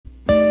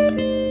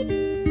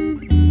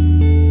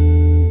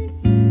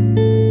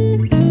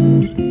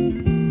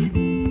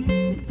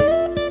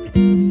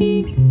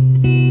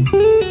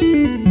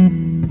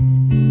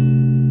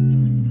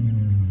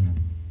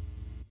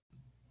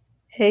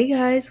Hey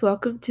guys,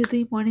 welcome to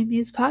the Morning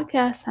Muse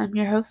podcast. I'm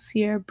your host,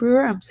 Sierra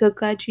Brewer. I'm so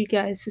glad you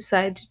guys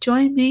decided to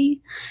join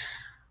me.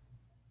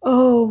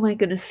 Oh my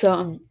goodness, so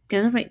I'm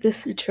gonna make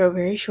this intro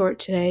very short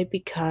today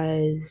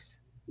because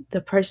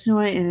the person who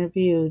I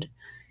interviewed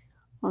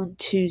on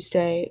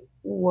Tuesday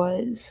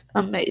was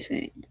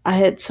amazing. I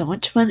had so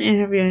much fun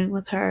interviewing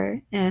with her,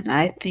 and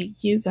I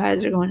think you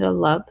guys are going to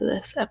love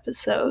this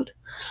episode.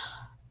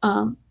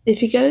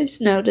 If you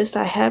guys noticed,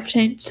 I have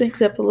changed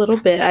things up a little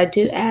bit. I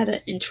did add an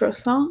intro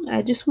song.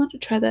 I just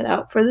wanted to try that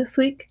out for this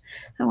week.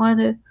 I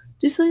wanted to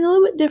do something a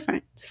little bit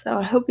different. So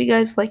I hope you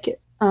guys like it.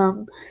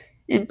 And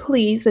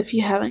please, if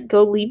you haven't,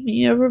 go leave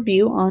me a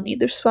review on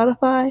either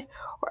Spotify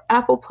or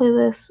Apple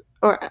Playlists,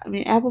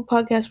 Apple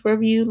Podcasts,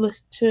 wherever you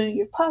listen to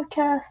your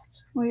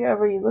podcast,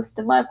 wherever you listen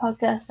to my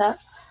podcast at,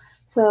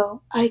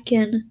 so I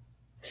can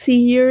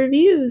see your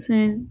reviews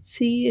and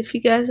see if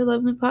you guys are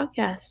loving the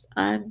podcast.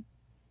 I'm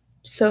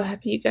so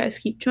happy you guys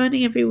keep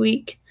joining every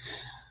week.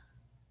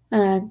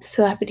 And I'm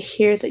so happy to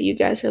hear that you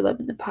guys are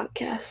loving the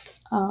podcast.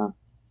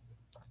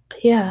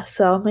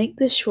 So I'll make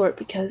this short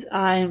because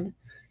I'm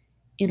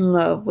in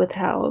love with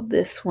how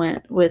this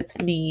went with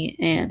me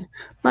and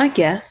my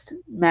guest,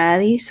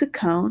 Maddy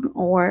Ciccone,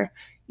 or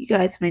you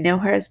guys may know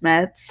her as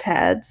Mad's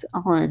Tads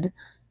on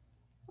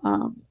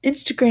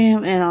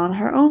Instagram and on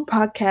her own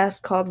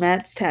podcast called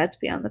Mad's Tads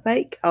Beyond the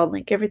Bike. I'll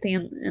link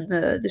everything in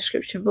the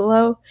description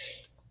below.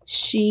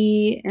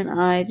 She and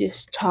I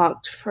just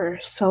talked for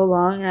so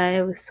long, and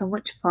it was so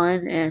much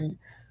fun, and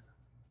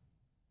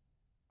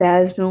that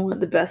has been one of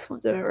the best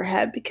ones I've ever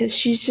had because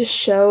she's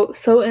just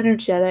so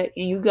energetic,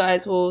 and you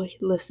guys will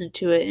listen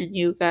to it, and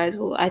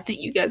I think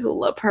you guys will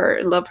love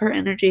her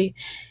energy.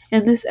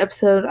 In this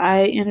episode,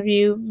 I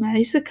interview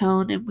Maddy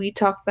Ciccone, and we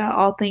talk about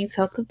all things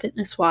health and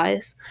fitness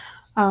wise.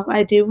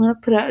 I do want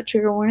to put out a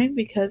trigger warning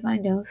because I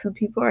know some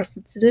people are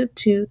sensitive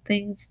to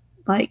things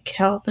like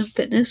health and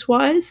fitness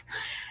wise.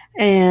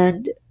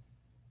 And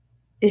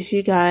if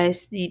you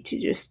guys need to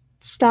just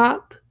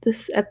stop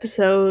this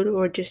episode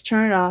or just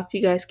turn it off,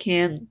 you guys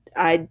can.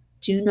 I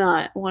do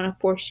not want to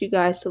force you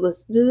guys to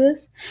listen to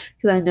this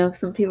because I know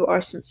some people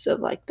are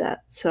sensitive like that.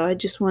 So I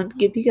just wanted to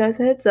give you guys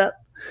a heads up.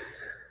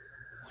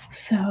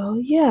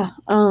 So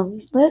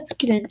let's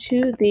get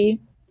into the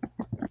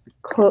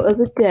quote of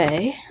the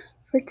day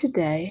for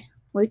today,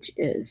 which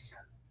is,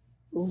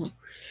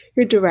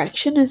 your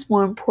direction is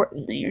more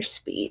important than your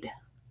speed.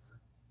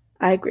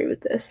 I agree with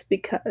this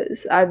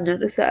because I've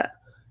noticed that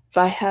if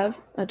I have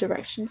a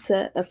direction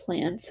set, a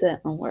plan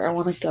set on where I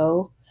want to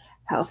go,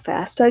 how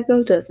fast I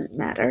go doesn't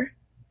matter.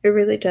 It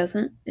really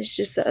doesn't. It's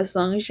just that as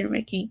long as you're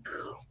making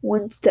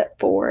one step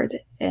forward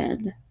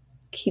and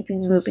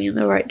keeping moving in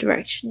the right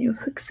direction, you'll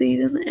succeed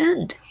in the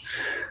end.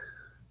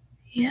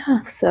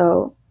 Yeah,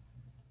 so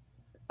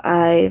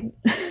I'm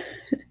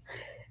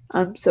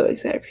so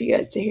excited for you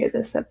guys to hear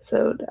this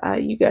episode.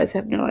 You guys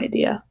have no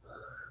idea.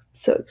 I'm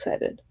so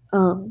excited.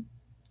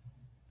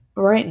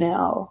 Right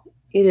now,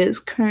 it is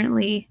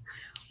currently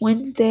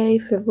Wednesday,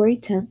 February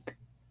 10th.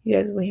 You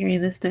guys will be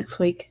hearing this next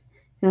week.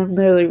 And I'm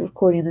literally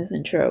recording this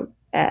intro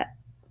at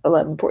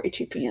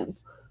 11:42 p.m.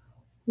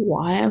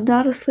 Why I'm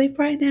not asleep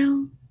right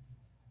now?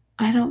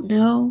 I don't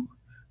know.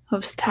 I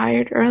was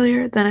tired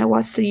earlier, then I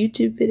watched a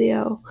YouTube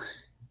video.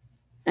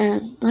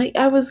 And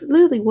I was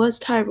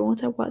tired, but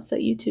once I watched that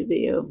YouTube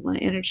video, my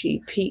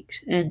energy peaked.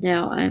 And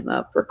now I'm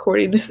up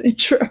recording this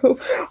intro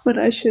when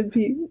I should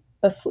be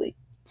asleep.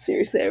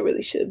 Seriously, I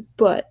really should.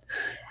 But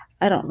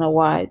I don't know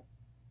why.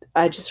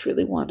 I just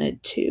really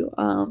wanted to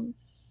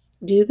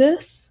do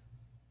this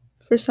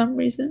for some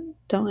reason.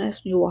 Don't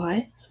ask me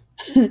why.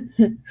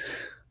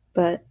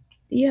 But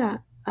yeah,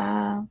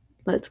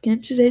 let's get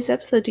into today's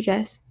episode, you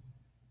guys.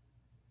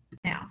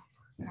 Now.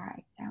 All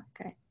right, sounds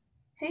good.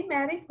 Hey,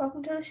 Maddy,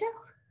 welcome to the show.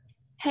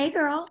 Hey,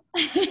 girl.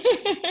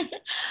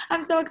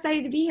 I'm so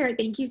excited to be here.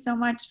 Thank you so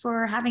much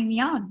for having me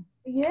on.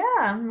 Yeah,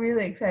 I'm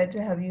really excited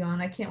to have you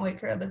on. I can't wait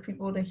for other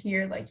people to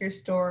hear your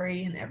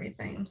story and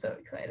everything. I'm so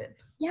excited.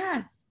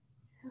 Yes.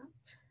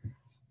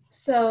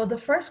 So the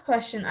first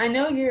question, I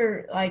know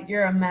you're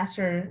a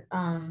master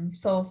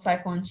soul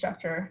cycle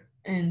instructor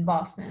in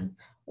Boston.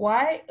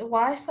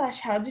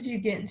 How did you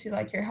get into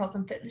your health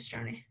and fitness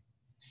journey?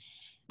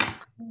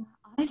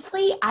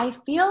 Honestly, I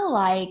feel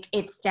like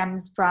it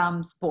stems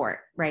from sport,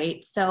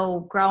 right?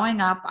 So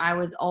growing up, I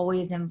was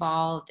always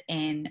involved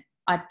in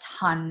a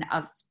ton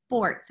of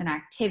sports and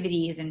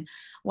activities, and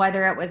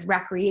whether it was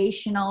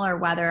recreational or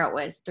whether it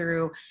was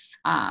through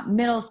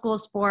middle school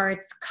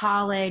sports,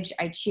 college,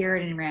 I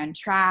cheered and ran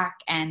track,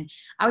 and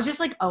I was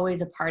just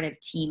always a part of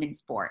team and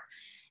sport.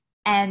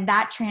 And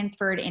that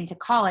transferred into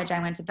college.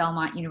 I went to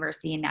Belmont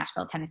University in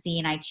Nashville, Tennessee,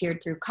 and I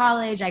cheered through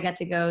college. I got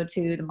to go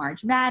to the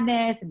March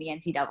Madness and the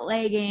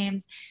NCAA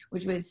games,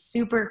 which was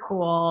super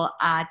cool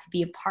to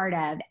be a part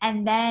of.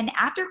 And then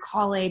after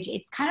college,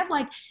 it's kind of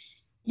like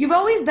you've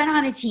always been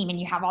on a team and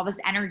you have all this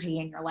energy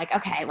and you're like,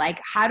 okay,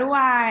 how do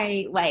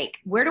I,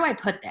 where do I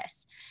put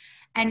this?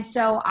 And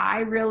so I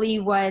really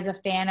was a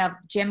fan of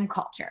gym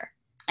culture.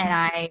 and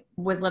I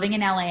was living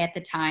in LA at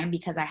the time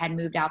because I had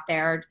moved out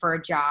there for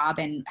a job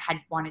and had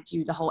wanted to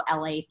do the whole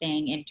LA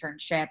thing,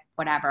 internship,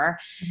 whatever.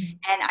 Mhm.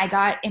 And I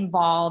got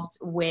involved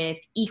with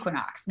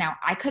Equinox. Now,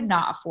 I could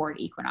not afford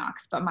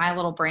Equinox, but my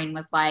little brain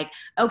was like,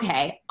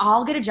 okay,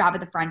 I'll get a job at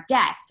the front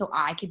desk so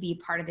I could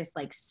be part of this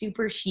like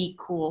super chic,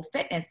 cool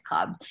fitness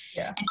club.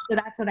 Yeah. And so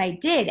that's what I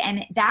did.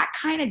 And that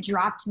kind of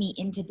dropped me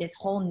into this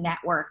whole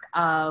network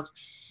of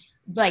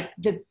like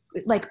the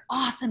like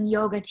awesome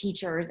yoga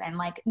teachers and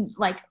like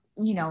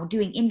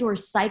doing indoor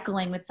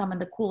cycling with some of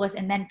the coolest.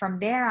 And then from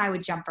there I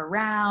would jump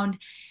around.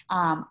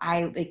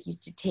 I like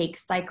used to take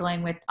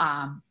cycling with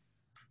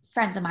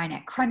friends of mine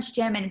at Crunch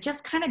Gym, and it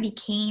just kind of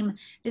became,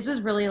 this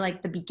was really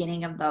like the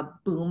beginning of the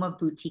boom of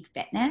boutique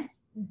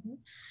fitness. Mhm.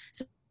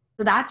 So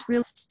that's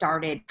really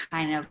started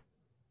kind of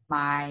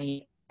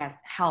my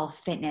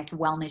health, fitness,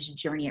 wellness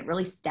journey. It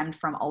really stemmed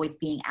from always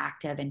being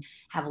active and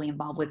heavily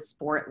involved with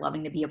sport,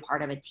 loving to be a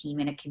part of a team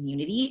and a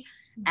community.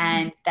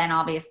 And then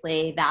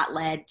obviously that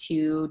led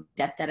to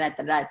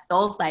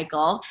Soul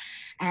Cycle.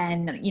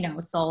 And,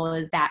 Soul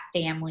is that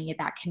family,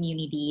 that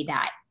community,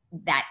 that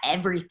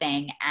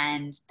everything.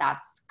 And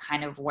that's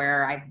kind of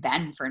where I've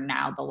been for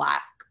now the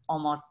last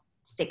almost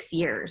 6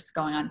 years,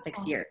 going on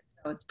 6 years.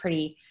 So it's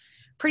pretty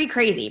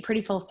crazy,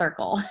 pretty full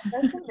circle.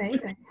 That's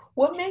amazing.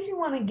 What made you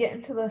want to get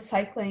into the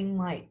cycling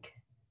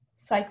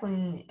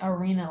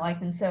arena,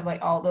 like instead of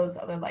like all those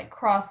other like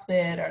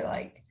CrossFit or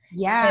like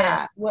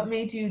Yeah. what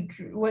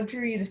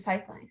drew you to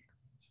cycling?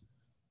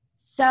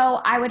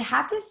 So I would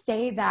have to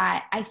say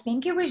that I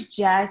think it was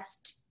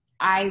just,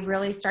 I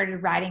really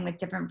started riding with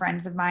different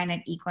friends of mine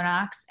at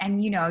Equinox,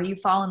 and you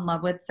fall in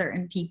love with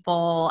certain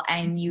people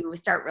and you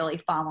start really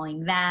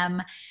following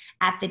them.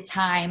 At the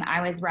time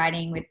I was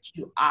riding with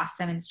two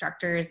awesome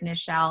instructors,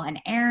 Nichelle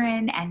and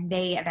Aaron, and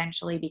they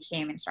eventually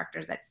became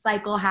instructors at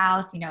Cycle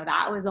House.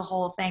 That was a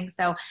whole thing.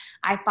 So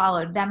I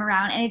followed them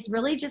around, and it's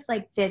really just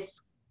like this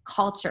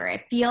culture.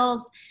 It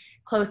feels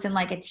close and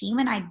like a team.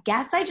 And I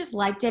guess I just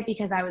liked it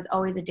because I was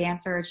always a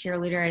dancer, a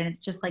cheerleader, and it's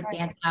just like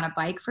dancing on a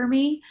bike for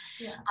me.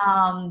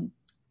 Yeah.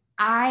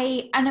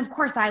 And of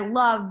course I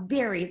love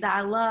berries.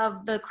 I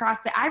love the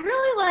CrossFit. I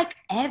really like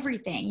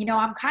everything.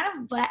 I'm kind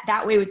of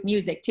that way with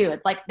music too.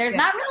 It's like, there's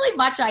not really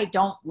much I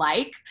don't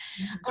like.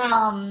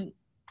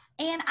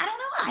 And I don't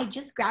know, I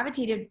just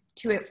gravitated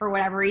to it for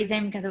whatever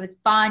reason because it was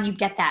fun. You'd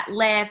get that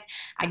lift.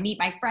 I'd meet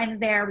my friends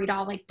there. We'd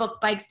all like book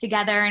bikes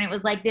together. And it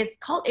was like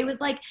it was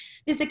like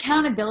this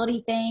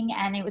accountability thing.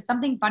 And it was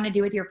something fun to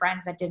do with your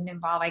friends that didn't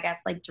involve, I guess,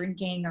 like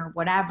drinking or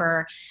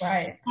whatever.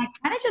 Right. And I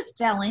kind of just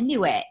fell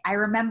into it. I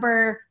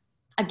remember,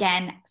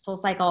 again, Soul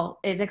Cycle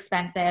is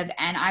expensive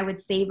and I would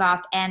save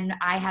up. And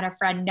I had a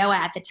friend, Noah,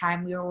 at the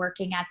time. We were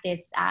working at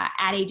this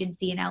ad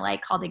agency in LA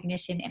called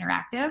Ignition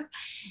Interactive.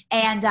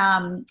 And,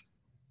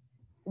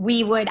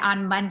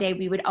 on Monday,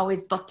 we would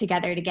always book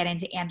together to get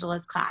into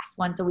Angela's class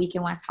once a week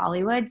in West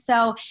Hollywood.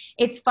 So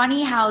it's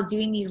funny how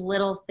doing these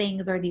little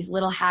things or these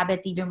little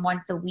habits, even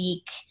once a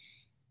week,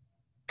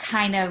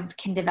 kind of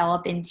can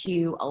develop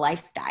into a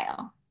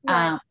lifestyle.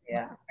 Yeah.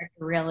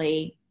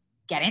 Really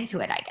get into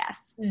it, I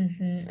guess.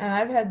 And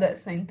I've had that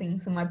same thing.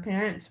 So my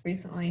parents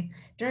recently,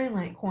 during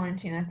like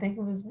quarantine, I think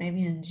it was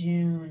maybe in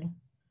June,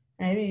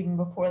 maybe even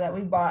before that,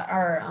 we bought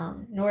our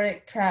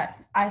Nordic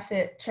Track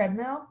iFit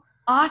treadmill.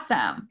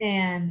 Awesome.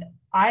 And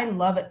I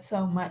love it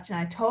so much. And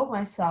I told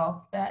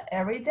myself that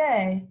every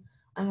day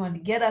I'm going to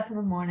get up in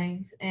the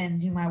mornings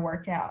and do my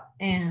workout.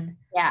 And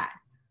yeah,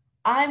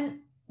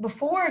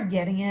 before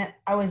getting it,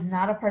 I was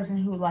not a person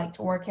who liked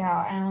to work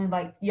out. I only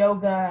liked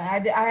yoga.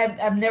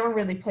 I've never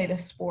really played a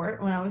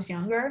sport when I was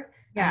younger.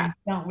 Yeah.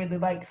 I don't really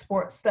like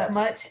sports that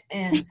much.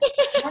 And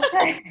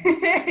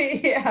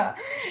yeah.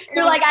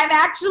 You're like, I'm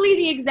actually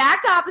the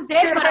exact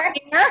opposite, but I'm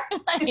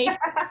here.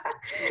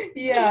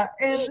 Yeah.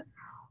 And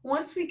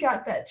once we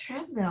got that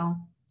treadmill,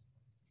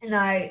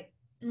 and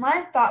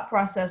my thought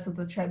process with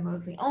the treadmill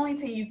is the only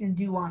thing you can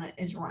do on it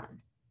is run.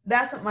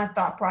 That's what my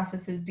thought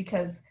process is,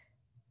 because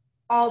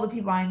all the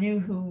people I knew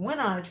who went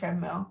on a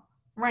treadmill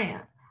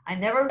ran. I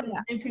never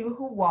knew people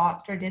who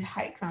walked or did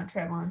hikes on a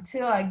treadmill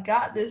until I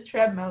got this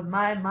treadmill.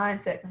 My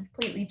mindset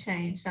completely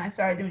changed, and I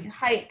started doing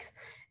hikes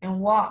and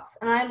walks,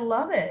 and I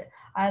love it.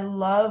 I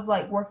love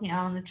like working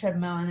out on the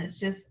treadmill, and it's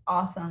just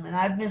awesome.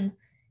 And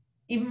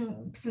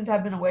even since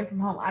I've been away from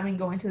home, I've been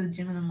going to the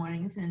gym in the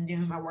mornings and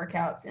doing my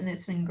workouts, and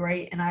it's been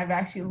great. And I've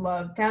actually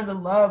found a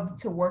love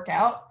to work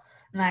out.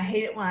 And I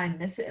hate it when I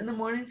miss it in the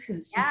mornings, because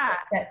it's just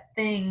that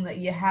thing that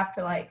you have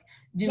to like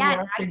do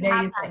after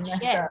days like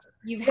messed up.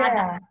 You've had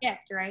that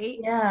shift, right?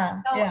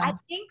 Yeah. So I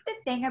think the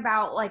thing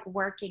about like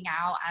working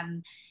out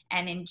and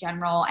in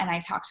general, and I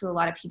talk to a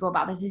lot of people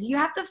about this, is you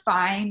have to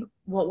find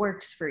what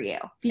works for you,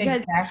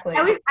 because Exactly.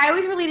 I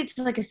always relate it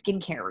to like a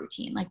skincare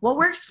routine. Like what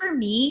works for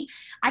me,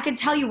 I can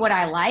tell you what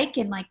I like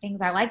and like things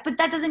I like, but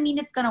that doesn't mean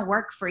it's going to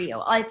work for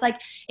you. It's like,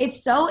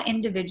 it's so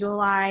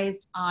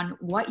individualized on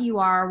what you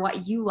are,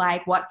 what you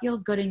like, what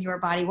feels good in your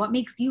body, what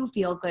makes you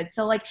feel good.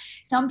 So like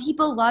some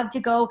people love to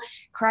go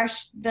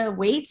crush the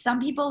weights. Some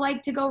people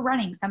like to go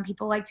running. Some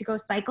people like to go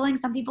cycling.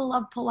 Some people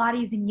love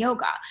Pilates and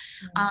yoga.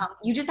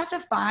 You just have to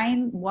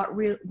find what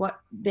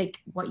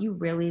you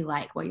really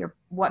like,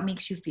 what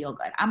makes you feel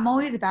good. I'm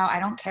always about, I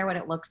don't care what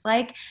it looks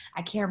like.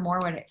 I care more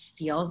what it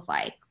feels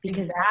like,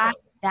 because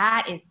Exactly.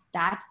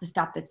 that's the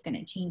stuff that's going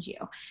to change you.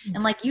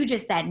 And like you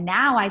just said,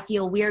 now I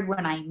feel weird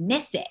when I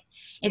miss it.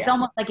 It's Yeah.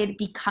 almost like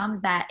becomes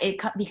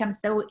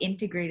so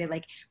integrated,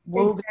 like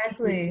woven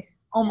into Exactly.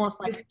 almost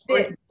like It your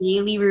fits.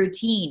 daily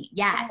routine.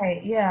 Yes.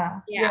 Right. Yeah.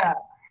 Yeah. Yeah.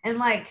 And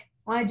like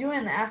when I do it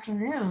in the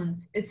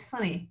afternoons, it's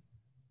funny.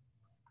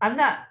 I'm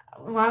not,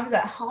 when I was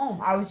at home,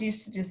 I was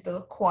used to just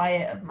the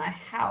quiet of my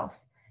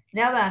house.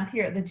 Now that I'm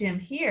here at the gym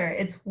here,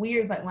 it's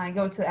weird like when I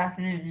go to the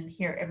afternoon and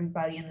hear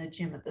everybody in the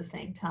gym at the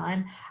same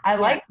time. I Yeah.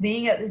 like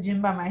being at the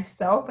gym by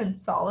myself in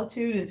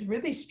solitude. It's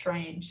really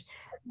strange,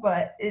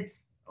 but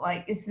it's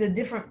like it's a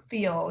different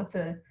feel. It's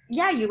a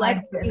Yeah, you like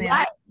nice what in you the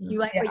like. You afternoon.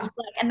 like what Yeah. you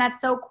like. And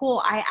that's so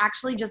cool. I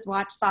actually just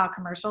saw a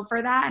commercial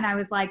for that, and I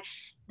was like,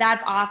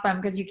 that's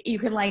awesome, because you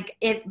can like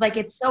it, like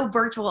it's so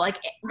virtual. Like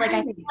I feel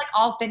Right. like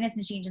all fitness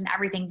machines and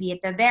everything, be it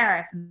the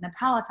Veris and the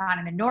Peloton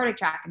and the Nordic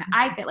Track and the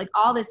iFit, like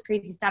all this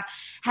crazy stuff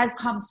has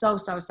come so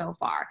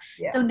far.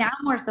 So Yeah. now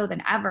more so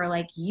than ever,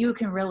 like you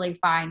can really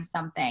find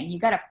something. You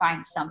got to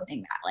find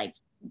something that like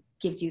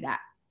gives you that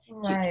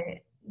juice.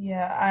 Right.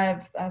 Yeah,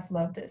 I've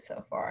loved it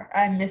so far.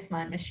 I miss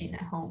my machine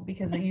at home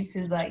because I used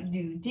to like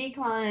do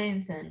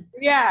declines and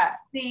Yeah.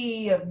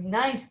 see a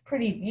nice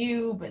pretty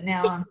view, but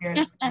now I'm here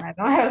and I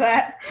don't have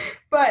that.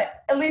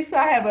 But at least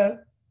I have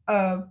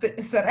a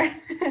fitness center.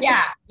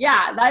 Yeah.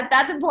 Yeah.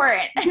 That's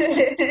important.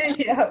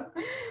 Yeah.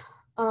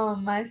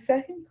 My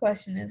second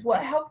question is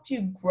what helped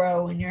you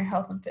grow in your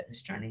health and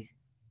fitness journey?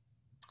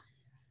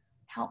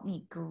 Help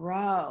me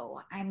grow.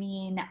 I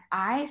mean,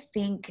 I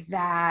think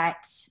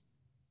that,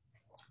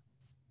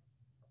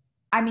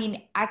 I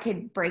mean, I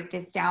could break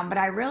this down, but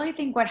I really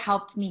think what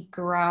helped me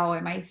grow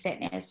in my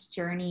fitness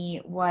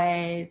journey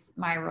was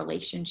my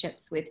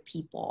relationships with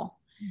people.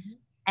 Mhm.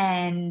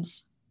 And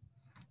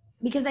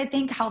because I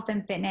think health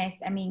and fitness,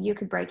 I mean, you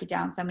could break it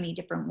down so many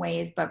different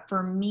ways, but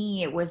for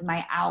me, it was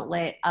my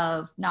outlet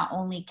of not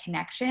only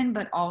connection,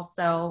 but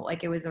also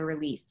like it was a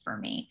release for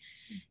me.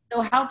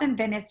 So health and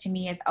fitness to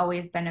me has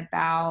always been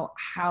about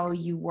how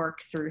you work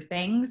through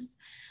things.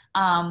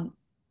 Um,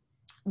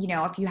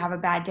 if you have a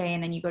bad day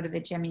and then you go to the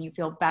gym and you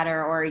feel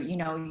better, or,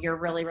 you're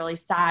really, really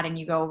sad and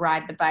you go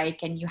ride the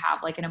bike and you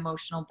have like an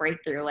emotional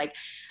breakthrough. Like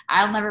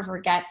I'll never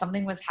forget,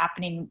 something was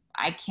happening.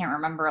 I can't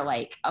remember,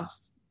 like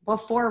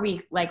before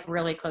we like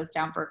really closed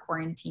down for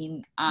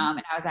quarantine. And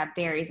I was at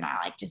Barry's and I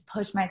like just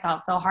pushed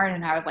myself so hard.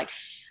 And I was like,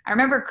 I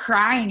remember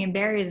crying in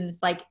Barry's, and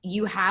it's like,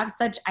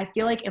 I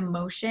feel like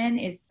emotion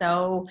is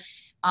so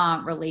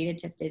related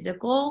to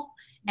physical.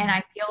 And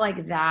I feel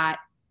like that,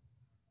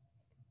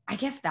 I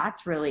guess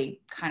that's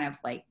really kind of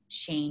like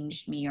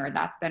changed me, or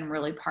that's been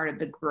really part of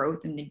the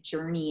growth and the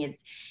journey.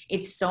 Is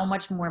it's so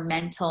much more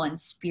mental and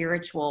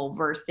spiritual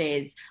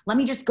versus let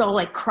me just go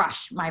like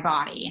crush my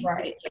body and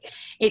Right. see.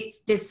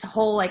 It's this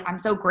whole like, I'm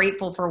so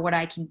grateful for what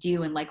I can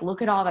do and like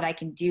look at all that I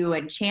can do,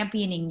 and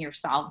championing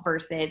yourself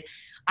versus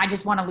I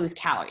just want to lose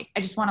calories. I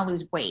just want to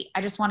lose weight.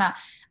 I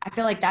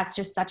feel like that's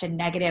just such a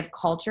negative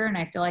culture. And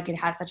I feel like it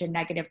has such a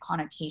negative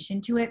connotation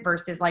to it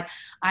versus like,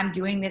 I'm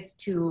doing this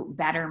to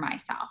better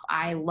myself.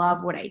 I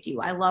love what I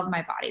do. I love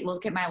my body.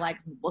 Look at my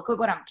legs. Look at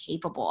what I'm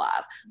capable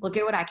of. Look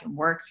at what I can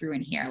work through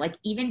in here. Like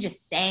even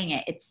just saying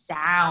it, it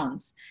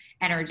sounds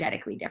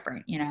energetically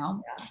different, you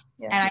know? Yeah.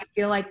 Yeah. And I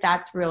feel like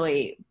that's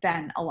really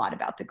been a lot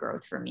about the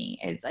growth for me,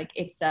 is like,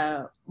 it's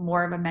a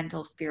more of a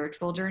mental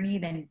spiritual journey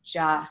than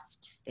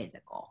just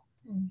physical.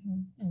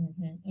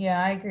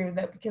 Yeah, I agree with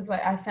that because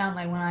like I found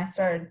like when I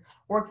started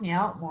working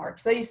out more,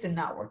 because I used to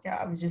not work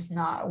out. I was just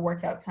not a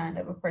workout kind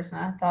of a person.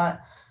 I thought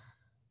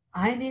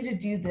I need to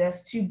do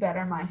this to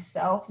better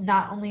myself,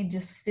 not only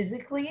just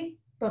physically,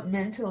 but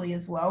mentally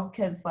as well.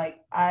 Because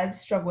like I've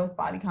struggled with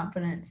body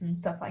confidence and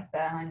stuff like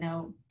that. And I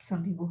know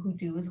some people who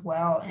do as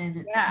well. And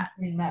it's Yeah.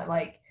 something that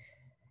like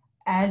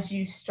as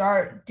you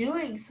start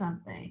doing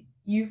something,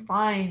 you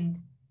find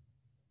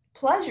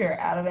pleasure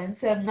out of it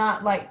instead of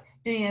not like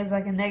doing it as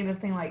like a negative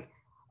thing like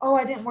oh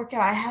I didn't work out,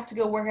 I have to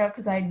go work out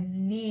because I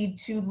need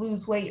to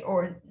lose weight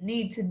or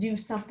need to do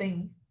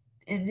something.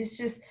 And it's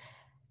just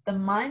the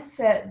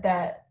mindset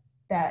that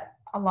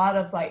a lot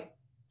of like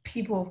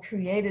people have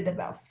created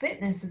about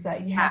fitness is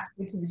that you Yeah. have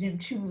to go to the gym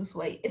to lose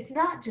weight. It's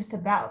not just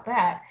about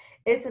that.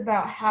 It's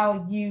about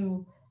how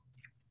you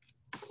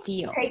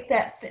Feel. take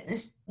that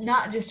fitness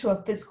not just to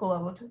a physical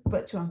level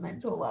but to a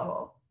mental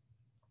level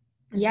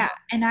as Yeah. well.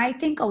 And I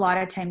think a lot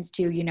of times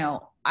too,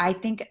 I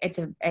think it's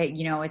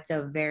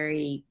a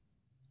very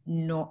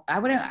no, I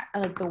wouldn't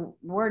like the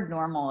word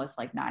normal is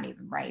like not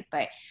even right,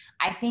 but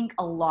I think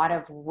a lot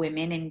of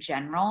women in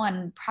general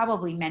and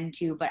probably men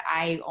too, but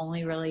I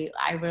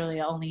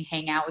really only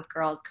hang out with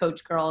girls,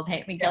 coach girls,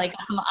 hate me Yeah. like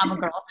I'm a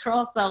girl's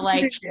girl. So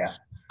like Yeah.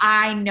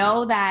 I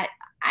know that,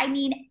 I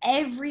mean,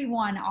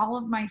 everyone, all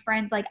of my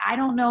friends, like, I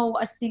don't know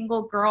a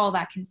single girl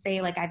that can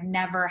say, like, I've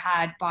never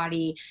had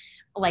body,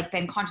 like,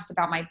 been conscious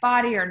about my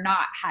body or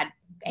not had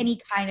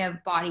any kind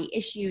of body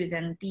issues,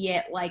 and be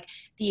it like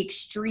the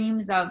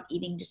extremes of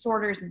eating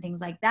disorders and things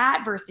like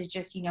that versus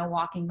just, you know,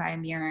 walking by a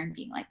mirror and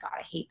being like, God,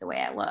 I hate the way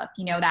I look,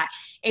 you know, that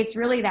it's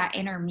really that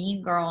inner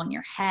mean girl in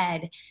your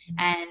head.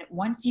 And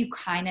once you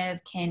kind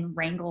of can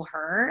wrangle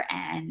her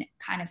and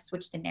kind of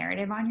switch the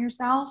narrative on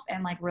yourself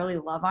and like really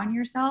love on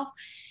yourself,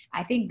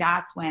 I think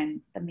that's when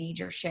the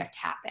major shift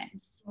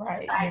happens.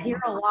 Right. I hear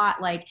a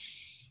lot like,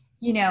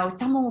 you know,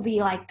 someone will be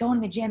like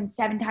going to the gym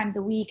 7 times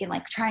a week and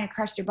like trying to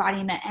crush their body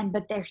in the end,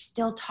 but they're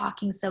still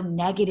talking so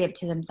negative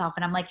to themselves.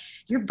 And I'm like,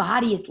 your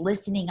body is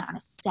listening on a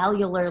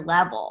cellular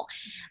level.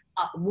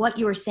 What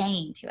you were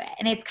saying to it.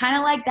 And it's kind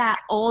of like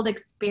that old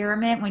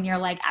experiment when you're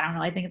like, I don't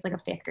know, I think it's like a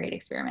fifth grade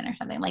experiment or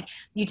something. Like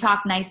you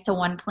talk nice to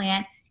one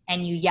plant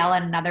and you yell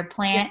at another Yeah.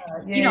 plant,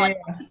 Yeah. you know, like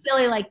Yeah.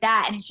 silly like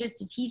that. And it's just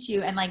to teach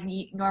you. And like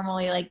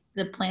normally like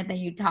the plant that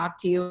you talk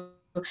to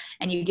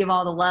and you give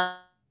all the love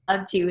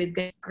to is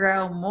going to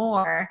grow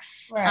more.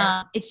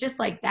 Right. It's just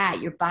like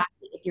that. Your body,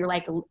 if you're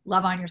like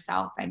love on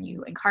yourself and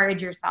you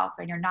encourage yourself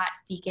and you're not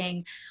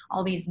speaking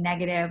all these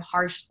negative,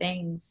 harsh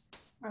things,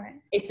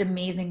 Right. it's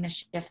amazing the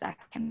shift that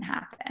can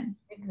happen.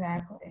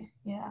 Exactly.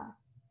 Yeah.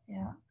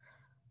 Yeah.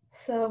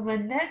 So my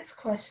next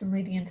question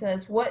leading into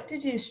this, what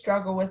did you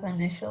struggle with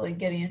initially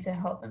getting into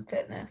health and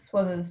fitness?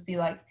 Whether this be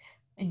like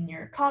in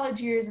your college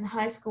years in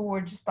high school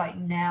or just like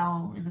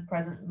now in the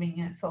present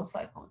being at Soul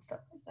Cycle and stuff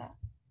like that.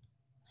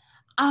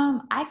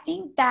 I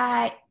think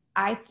that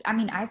I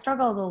mean, I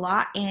struggled a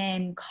lot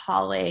in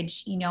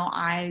college. You know,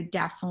 I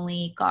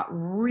definitely got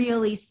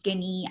really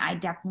skinny. I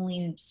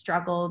definitely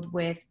struggled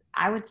with,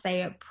 I would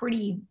say, a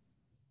pretty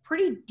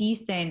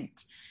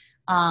decent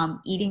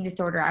eating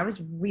disorder. I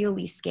was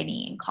really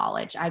skinny in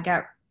college. I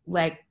got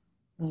like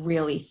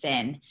really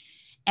thin.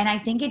 And I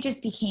think it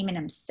just became an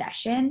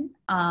obsession.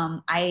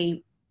 I'll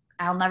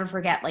never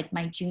forget like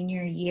my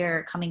junior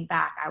year coming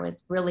back, I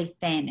was really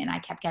thin and I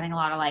kept getting a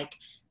lot of like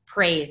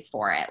praise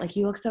for it. Like,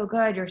 you look so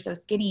good, you're so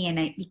skinny. And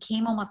it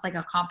became almost like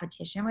a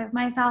competition with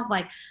myself.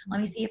 Like,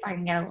 let me see if I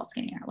can get a little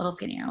skinnier, a little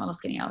skinnier, a little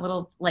skinnier, a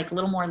little like a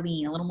little more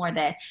lean, a little more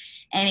this.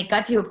 And it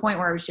got to a point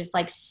where it was just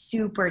like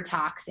super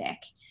toxic.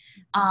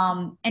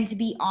 And to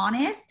be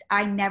honest,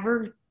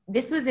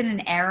 this was in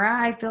an era,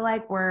 I feel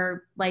like,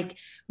 where like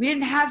we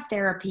didn't have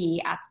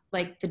therapy at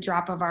like the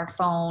drop of our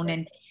phone,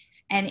 and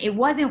it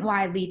wasn't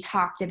widely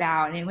talked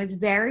about, and it was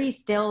very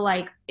still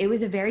like it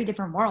was a very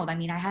different world. I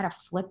mean, I had a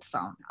flip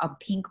phone, a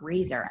pink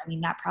razor. I mean,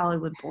 that probably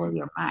would blow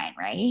your mind,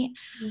 right?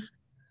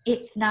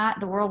 It's not,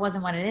 the world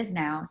wasn't what it is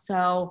now.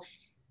 So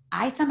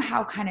I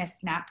somehow kind of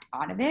snapped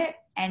out of it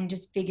and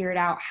just figured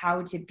out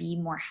how to be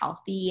more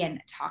healthy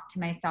and talk to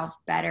myself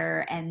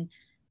better. And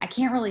I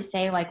can't really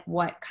say like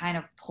what kind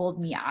of pulled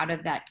me out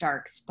of that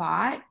dark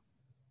spot,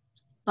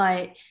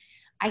 but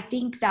I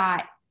think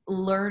that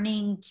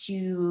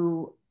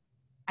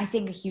I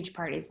think a huge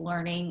part is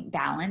learning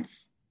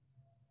balance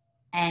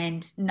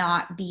and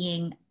not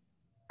being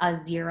a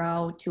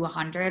 0 to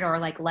 100, or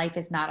like life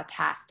is not a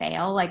pass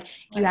fail. Like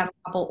if you Right. have a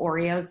couple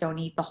Oreos, don't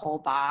eat the whole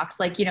box.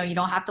 Like, you know, you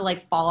don't have to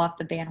like fall off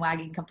the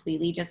bandwagon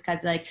completely just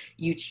because like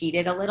you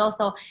cheated a little.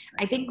 So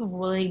I think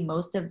really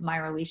most of my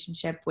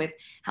relationship with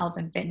health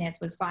and fitness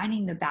was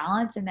finding the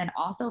balance and then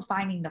also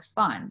finding the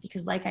fun.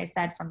 Because like I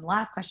said from the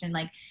last question,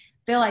 like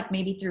feel like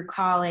maybe through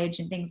college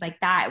and things like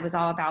that, it was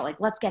all about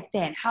like, let's get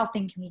thin. How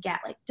thin can we get?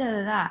 Like, da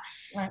da da.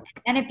 Right.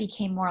 And it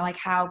became more like,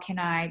 how can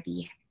I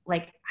be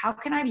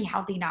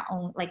healthy, not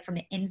only like from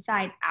the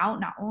inside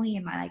out, not only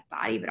in my like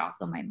body, but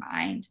also my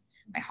mind,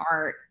 my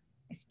heart,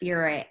 my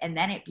spirit. And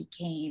then it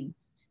became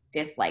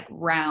this like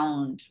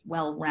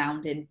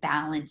well-rounded,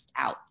 balanced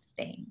out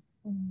thing.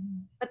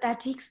 But that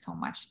takes so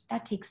much.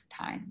 That takes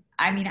time.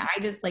 I mean,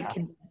 I just like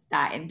condensed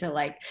that into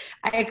like,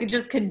 I could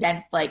just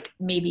condense like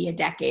maybe a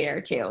decade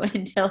or two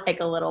into like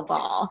a little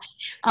ball.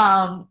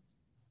 I'm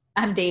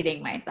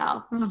dating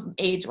myself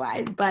age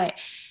wise, but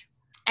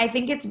I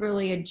think it's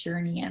really a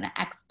journey and an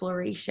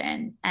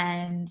exploration.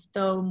 And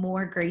the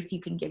more grace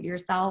you can give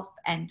yourself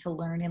and to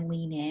learn and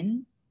lean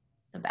in,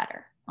 the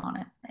better,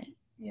 honestly.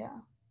 Yeah.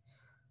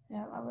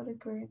 Yeah, I would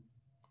agree.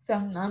 So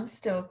I'm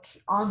still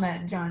on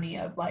that journey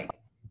of like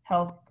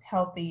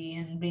healthy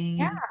and being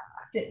Yeah. in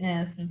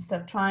fitness and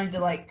stuff, trying to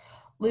like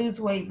lose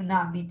weight but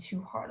not be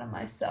too hard on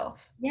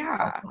myself while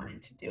Yeah. trying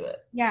to do it.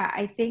 Yeah.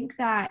 I think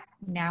that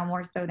now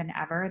more so than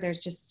ever,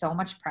 there's just so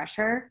much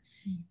pressure,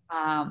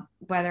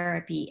 whether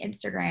it be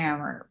Instagram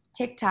or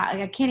TikTok.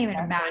 Like, I can't even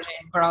imagine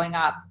growing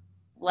up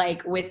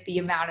like with the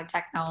amount of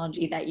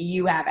technology that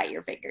you have at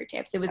your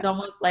fingertips. It was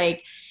almost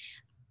like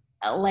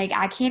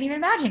I can't even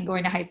imagine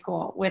going to high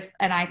school with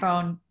an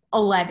iPhone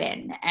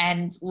 11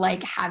 and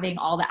like having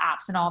all the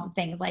apps and all the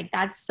things. Like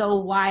that's so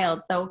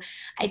wild. So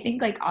I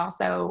think like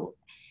also,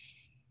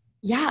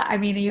 yeah, I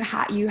mean, you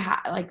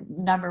have like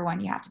number one,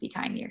 you have to be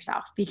kind to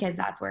yourself because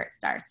that's where it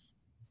starts,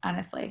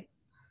 honestly.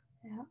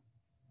 Yeah.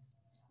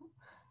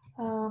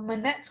 My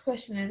next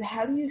question is,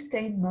 how do you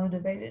stay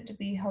motivated to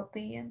be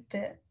healthy and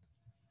fit?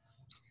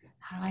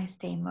 How do I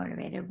stay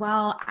motivated?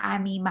 Well, I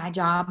mean, my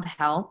job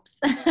helps.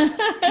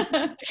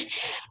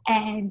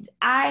 And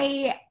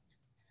I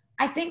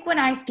think when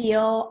I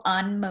feel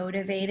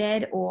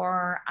unmotivated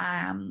or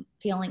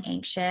feeling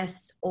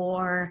anxious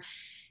or,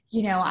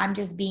 I'm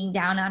just being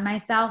down on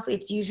myself,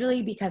 it's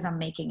usually because I'm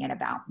making it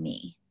about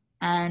me.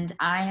 And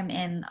I am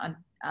in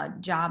a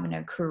job and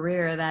a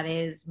career that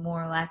is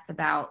more or less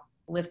about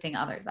lifting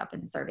others up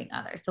and serving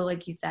others. So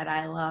like you said,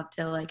 I love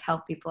to like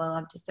help people. I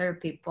love to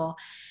serve people.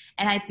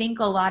 And I think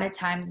a lot of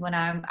times when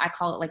I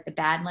call it like the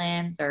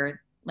badlands or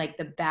like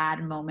the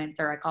bad moments,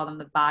 or I call them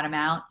the bottom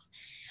outs,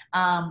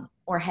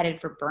 or headed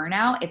for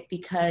burnout, it's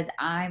because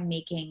I'm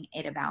making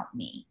it about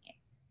me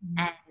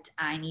and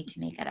I need to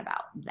make it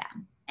about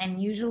them.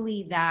 And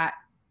usually that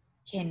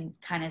can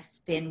kind of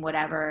spin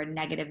whatever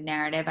negative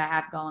narrative I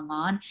have going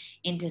on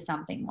into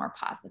something more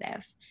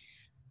positive.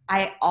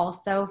 I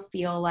also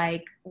feel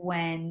like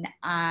when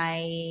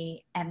I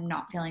am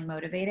not feeling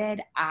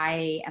motivated,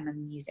 I am a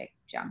music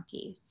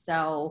junkie.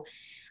 So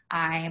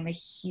I am a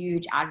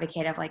huge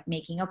advocate of like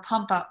making a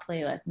pump up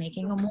playlist,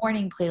 making a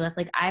morning playlist.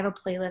 Like I have a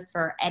playlist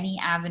for any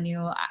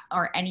avenue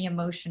or any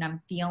emotion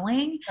I'm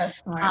feeling.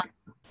 That's Um, smart.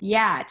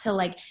 yeah, to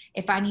like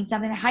if I need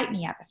something to hype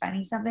me up, if I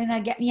need something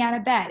to get me out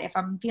of bed, if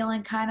I'm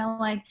feeling kind of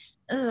like,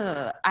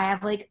 ugh, I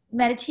have like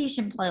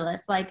meditation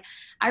playlists. Like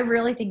I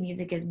really think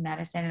music is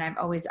medicine. And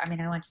I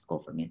mean, I went to school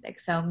for music.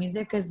 So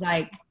music is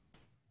like,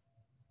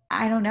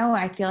 I don't know.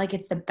 I feel like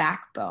it's the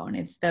backbone.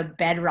 It's the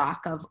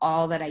bedrock of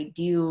all that I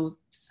do,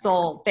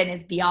 soul,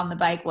 fitness, beyond the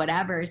bike,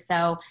 whatever.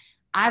 So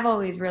I've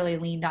always really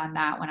leaned on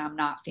that when I'm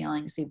not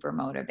feeling super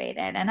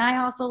motivated. And I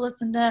also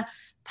listen to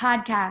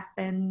podcasts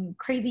and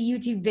crazy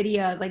YouTube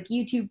videos, like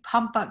YouTube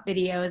pump up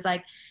videos.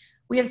 Like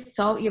you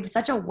have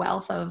such a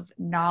wealth of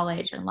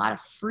knowledge and a lot of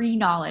free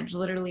knowledge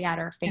literally at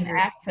our And fingers.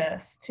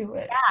 access to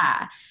it.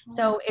 Yeah.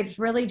 So it's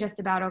really just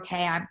about,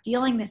 okay, I'm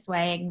feeling this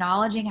way,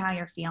 acknowledging how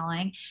you're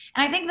feeling.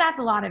 And I think that's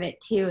a lot of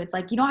it too. It's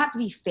like, you don't have to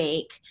be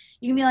fake.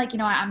 You can be like,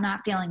 I'm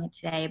not feeling it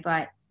today,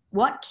 but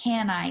what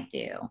can I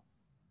do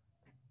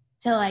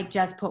to like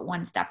just put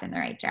one step in the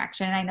right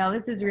direction? And I know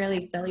this is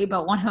really silly,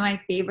 but one of my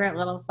favorite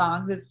little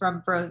songs is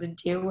from Frozen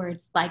 2, where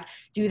it's like,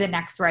 do the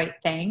next right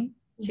thing,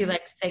 to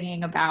like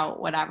singing about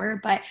whatever.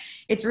 But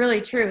it's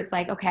really true. It's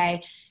like,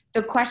 okay,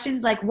 the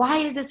questions like, why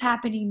is this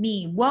happening to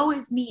me? Woe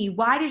is me.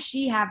 Why does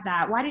she have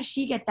that? Why does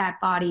she get that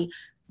body?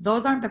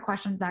 Those aren't the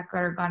questions that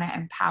are going to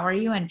empower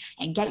you and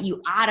get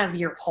you out of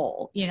your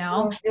hole, you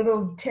know?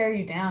 It'll tear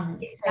you down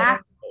instead of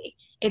Exactly.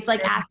 It's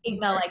like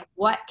asking the like,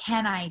 what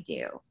can I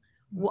do?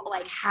 What,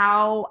 like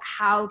how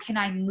can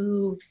I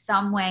move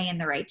some way in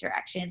the right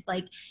direction? It's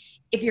like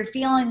if you're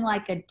feeling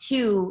like a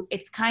 2,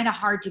 it's kind of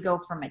hard to go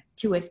from a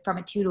 2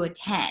 to a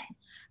 10.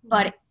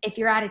 But if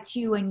you're at a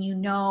 2 and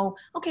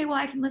okay, well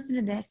I can listen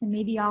to this and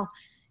maybe I'll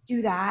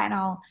do that and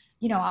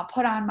I'll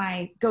put on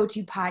my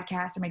go-to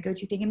podcast or my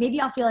go-to thing and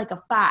maybe I'll feel like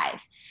a 5.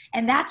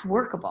 And that's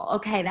workable.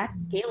 Okay,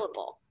 that's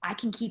scalable. I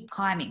can keep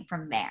climbing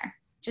from there.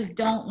 Just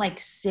don't like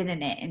sit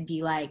in it and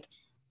be like,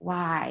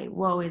 why?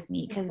 Woe is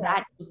me. Because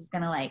that is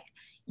going to like,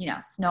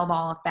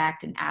 snowball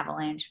effect and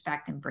avalanche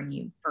effect and bring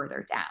you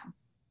further down.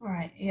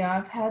 Right. Yeah,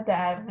 I've had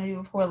that maybe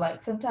before.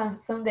 Like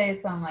sometimes, some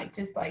days I'm like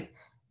just like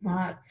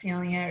not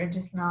feeling it or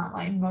just not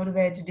like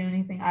motivated to do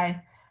anything.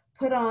 I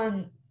put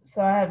on,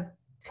 so I have a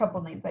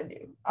couple things I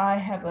do. I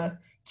have a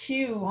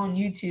queue on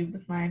YouTube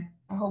with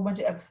a whole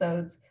bunch of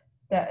videos.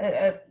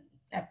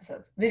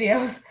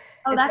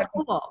 Oh, It's that's like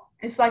cool.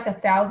 it's like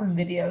 1,000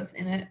 videos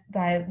in it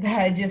that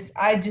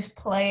I just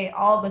play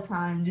all the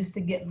time just to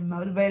get me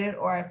motivated,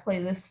 or I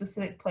play this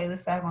specific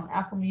playlist I have on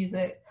Apple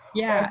Music,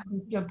 or I Yeah.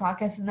 just do a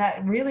podcast, and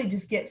that really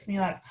just gets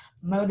me like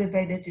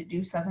motivated to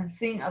do something.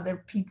 Seeing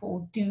other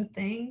people do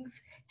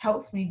things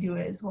helps me do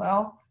it as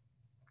well.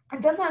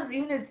 And sometimes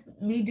even as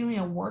me doing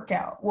a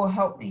workout will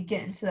help me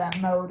get into that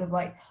mode of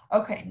like,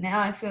 okay, now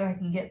I feel like I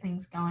can get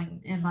things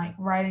going, and like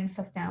writing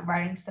stuff down,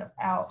 writing stuff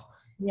out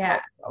Yeah.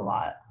 helps a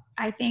lot.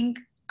 I think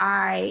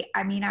I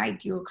mean, I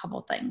do a couple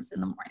things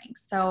in the morning.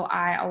 So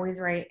I always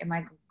write in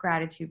my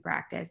gratitude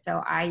practice.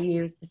 So I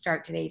use the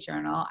Start Today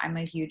journal. I'm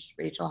a huge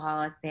Rachel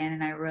Hollis fan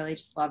and I really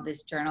just love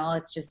this journal.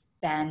 It's just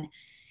been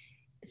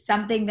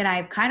something that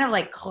I've kind of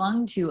like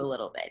clung to a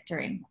little bit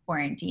during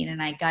quarantine,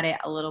 and I got it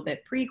a little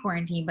bit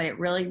pre-quarantine, but it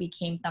really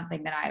became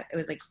something that it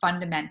was like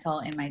fundamental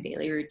in my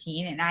daily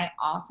routine. And I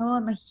also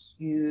am a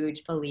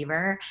huge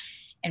believer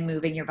in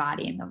moving your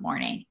body in the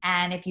morning.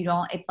 And if you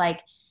don't, it's like,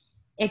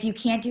 if you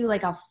can't do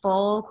like a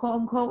full quote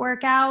unquote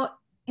workout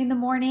in the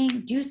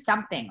morning, do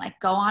something like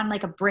go on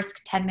like a brisk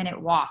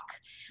 10-minute walk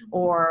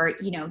or,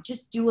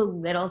 just do a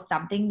little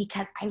something,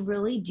 because I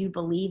really do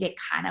believe it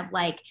kind of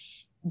like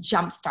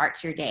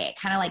jumpstarts your day. It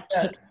kind of like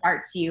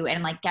kickstarts you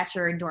and like gets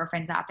your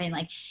endorphins up. And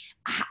like,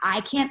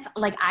 I can't,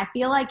 like, I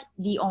feel like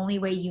the only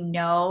way you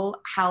know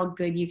how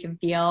good you can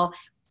feel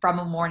from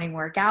a morning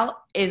workout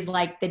is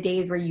like the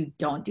days where you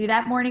don't do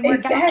that morning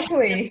workout.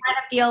 Exactly. And you just kind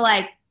of feel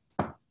like,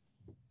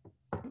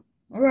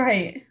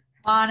 right.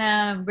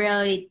 wanna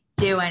really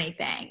do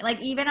anything.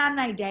 Like even on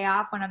my day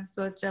off when I'm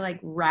supposed to like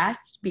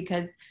rest,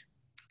 because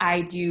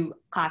I do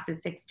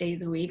classes 6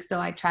 days a week. So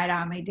I try to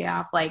on my day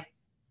off, like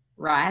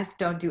rest,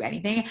 don't do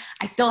anything.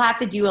 I still have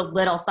to do a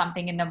little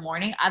something in the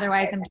morning.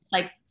 Otherwise I'm just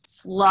like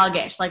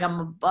sluggish, like I'm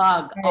a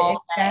bug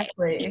all day.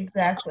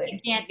 Exactly. You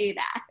can't do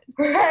that.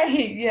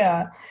 Right.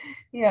 Yeah.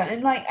 Yeah.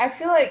 And like, I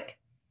feel like,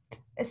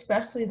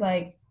 especially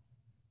like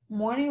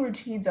morning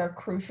routines are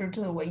crucial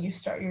to the way you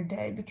start your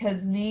day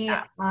because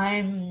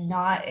I'm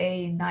not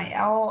a night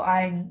owl.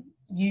 I'm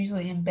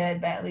usually in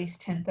bed by at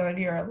least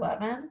 10:30 or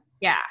 11.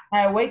 Yeah.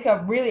 I wake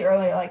up really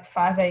early at like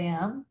 5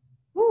 a.m.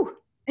 Woo.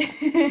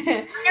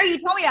 I know you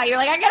told me that. You're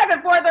like, I get up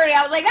at 4:30.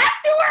 I was like,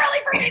 that's too early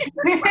for me.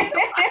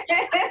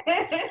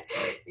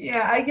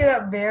 Yeah, I get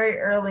up very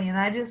early and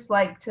I just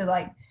like to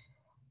like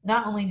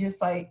not only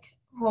just like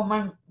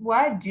what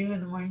I do in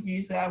the morning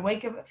usually I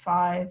wake up at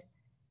 5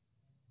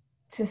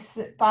 to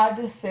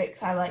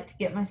 6. I like to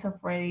get myself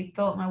ready,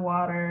 fill up my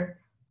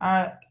water,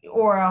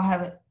 or I'll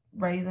have it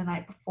ready the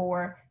night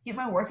before, get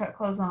my workout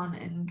clothes on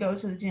and go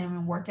to the gym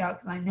and work out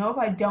because I know if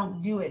I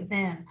don't do it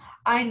then,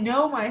 I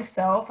know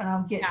myself and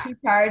I'll get too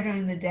tired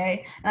during the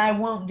day and I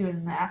won't do it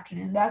in the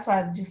afternoon. That's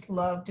why I just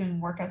love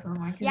doing workouts in the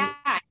morning. Yeah.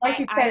 Like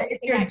you said,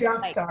 it's your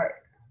jump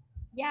start.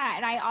 Yeah.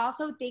 And I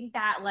also think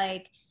that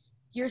like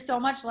you're so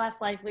much less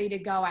likely to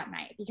go at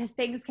night because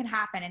things can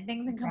happen and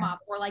things can come up,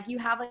 or like you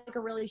have like a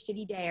really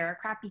shitty day or a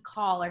crappy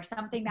call or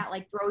something that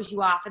like throws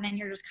you off, and then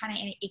you're just kind of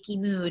in an icky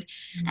mood,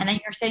 and then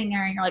you're sitting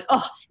there and you're like,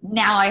 oh,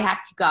 now I have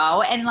to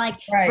go, and like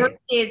versus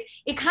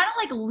it kind of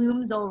like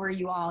looms over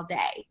you all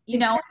day, you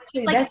know. It's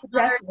just like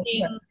another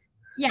thing.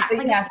 Yeah, it's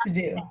like you have to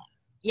do.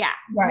 Yeah,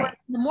 right.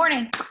 In the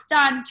morning,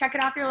 done. Check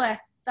it off your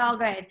list. It's all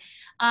good.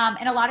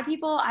 And a lot of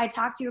people I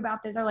talk to about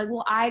this are like,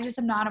 well, I just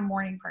am not a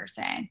morning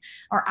person,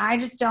 or I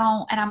just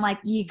don't. And I'm like,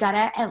 you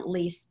gotta at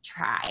least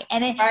try.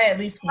 And at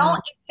least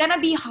it's gonna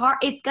be hard.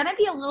 It's gonna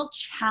be a little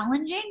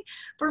challenging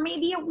for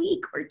maybe a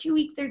week or 2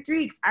 weeks or 3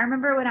 weeks. I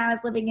remember when I was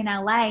living in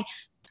LA,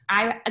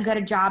 I got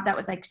a job that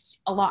was like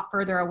a lot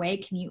further away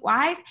commute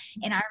wise.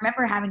 And I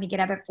remember having to get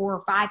up at 4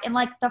 or 5. And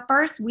like the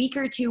first week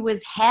or two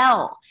was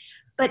hell.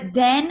 But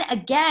then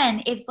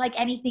again, it's like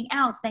anything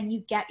else. Then you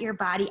get your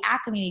body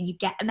acclimated. You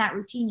get in that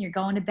routine. You're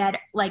going to bed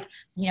like,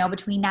 you know,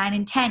 between 9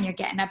 and 10. You're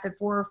getting up at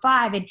 4 or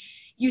 5. And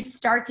you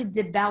start to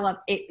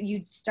develop it.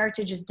 You start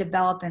to just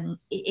develop and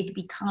it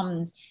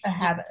becomes a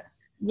habit.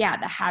 Yeah,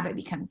 the habit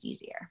becomes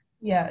easier.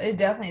 Yeah, it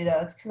definitely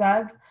does.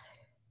 Because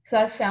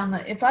I've found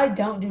that if I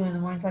don't do it in the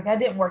mornings, like I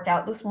didn't work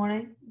out this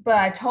morning, but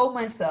I told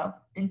myself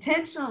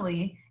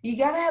intentionally, you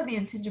got to have the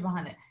intention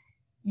behind it.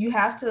 You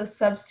have to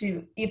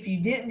substitute, if you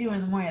didn't do it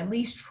in the morning, at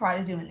least try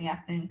to do it in the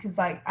afternoon. Because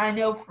like I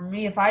know for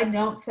me, if I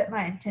don't set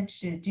my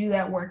intention to do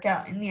that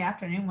workout in the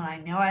afternoon when I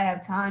know I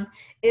have time,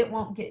 it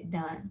won't get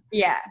done.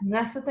 Yeah. And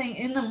that's the thing.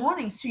 In the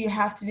mornings too, you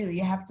have to do it.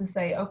 You have to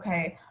say,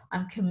 okay,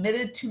 I'm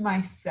committed to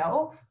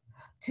myself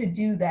to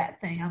do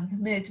that thing. I'm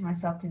committed to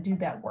myself to do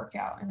that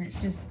workout. And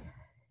it's just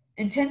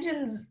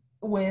intentions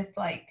with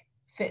like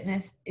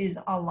fitness is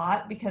a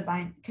lot because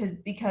like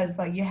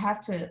you have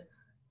to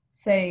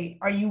say,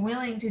 are you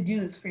willing to do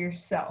this for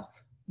yourself?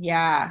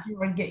 Yeah. You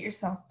want to get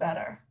yourself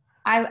better.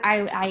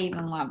 I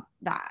even love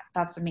that.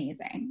 That's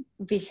amazing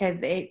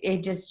because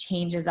it just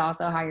changes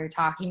also how you're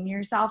talking to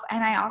yourself.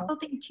 And I also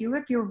think too,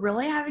 if you're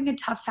really having a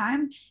tough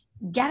time,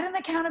 get an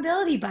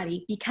accountability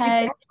buddy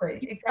because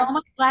you're so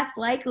much less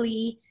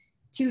likely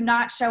to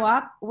not show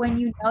up when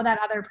you know that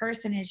other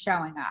person is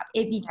showing up.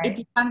 It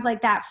becomes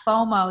like that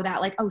FOMO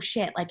that like, oh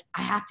shit, like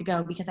I have to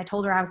go because I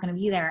told her I was going to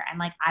be there. And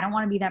like, I don't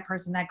want to be that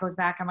person that goes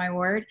back on my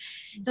word.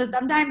 So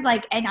sometimes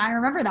like, and I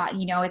remember that,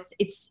 you know,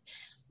 it's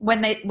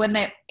when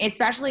they,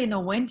 especially in the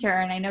winter,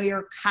 and I know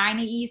you're kind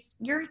of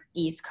you're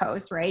East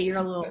Coast, right? You're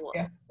a little,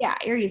 yeah,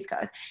 you're East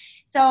Coast.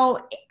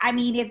 So, I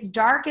mean, it's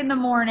dark in the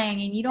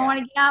morning and you don't want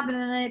to get up and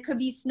then it could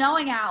be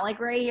snowing out like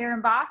right here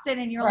in Boston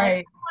and you're like, I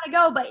don't want to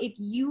go. But if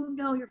you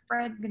know your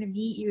friend's going to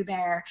meet you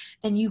there,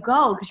 then you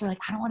go because you're like,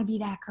 I don't want to be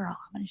that girl.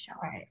 I'm going to show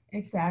up. Right.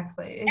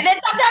 Exactly. And then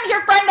sometimes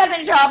your friend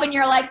doesn't show up and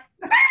you're like,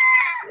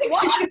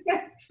 what?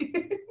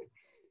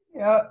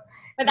 Yep.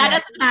 But that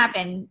doesn't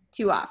happen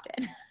too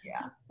often.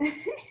 Yeah.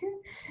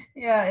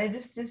 Yeah. It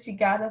just, you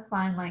got to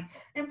find like,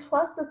 and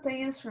plus the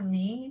thing is for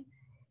me,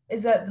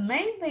 is that the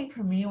main thing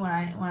for me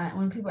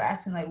when people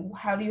ask me like,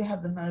 how do you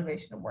have the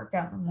motivation to work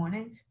out in the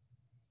mornings?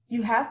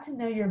 You have to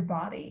know your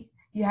body.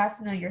 You have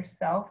to know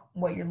yourself,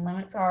 what your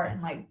limits are,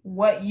 and like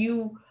what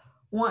you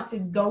want to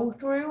go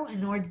through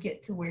in order to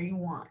get to where you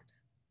want.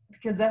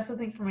 Because that's the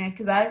thing for me.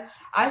 Because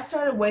I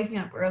started waking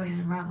up early in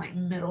around like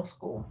middle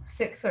school,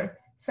 sixth or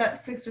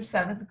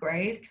seventh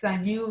grade, because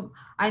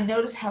I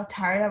noticed how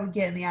tired I would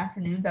get in the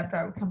afternoons after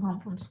I would come home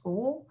from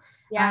school.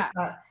 Yeah.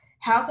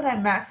 how could I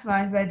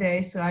maximize my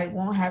day so I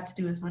won't have to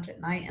do as much at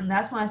night? And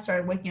that's when I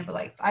started waking up at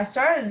like, I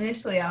started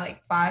initially at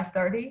like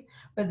 5:30,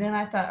 but then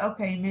I thought,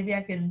 okay, maybe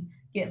I can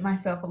get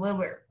myself a little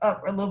bit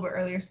up a little bit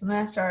earlier. So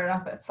then I started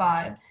off at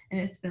 5, and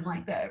it's been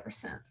like that ever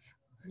since.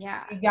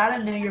 Yeah. You got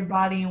to know your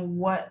body and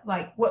what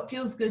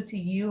feels good to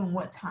you and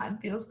what time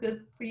feels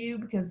good for you,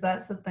 because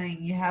that's the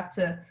thing. You have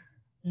to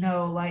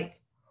know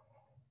like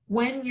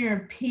when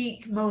your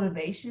peak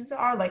motivations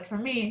are. Like for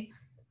me,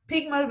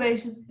 peak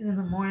motivation is in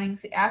the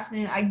mornings. The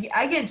afternoon, I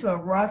get into a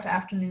rough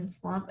afternoon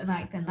slump, and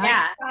like the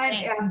Yeah.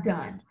 nighttime, Same. I'm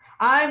done.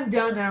 I'm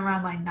done at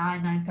around like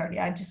 9:30.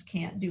 I just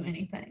can't do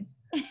anything.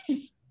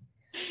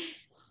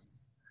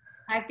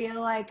 I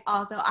feel like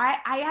also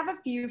I have a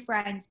few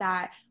friends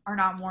that are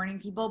not morning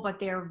people, but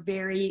they're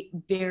very,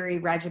 very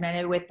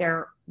regimented with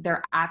their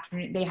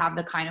afternoon. They have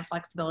the kind of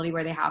flexibility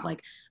where they have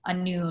like a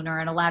noon or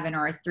an 11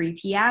 or a 3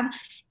 p.m.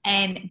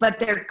 But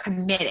they're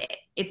committed.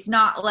 It's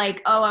not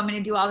like, oh, I'm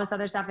gonna do all this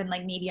other stuff and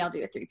like maybe I'll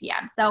do a 3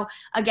 p.m. So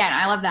again,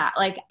 I love that.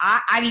 Like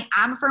I mean,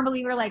 I'm a firm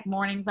believer like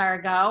mornings are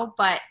a go,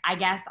 but I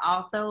guess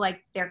also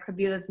like there could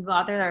be those people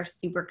out there that are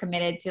super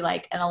committed to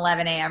like an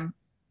 11 a.m.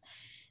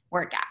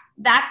 workout.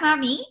 That's not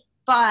me,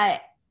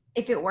 but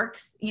if it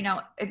works,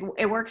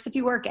 it works if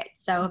you work it.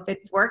 So if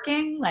it's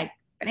working, like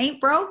if it ain't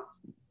broke,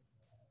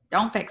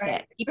 don't fix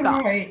Right. it. Keep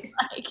going. Right.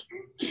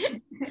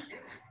 Like,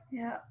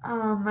 Yeah.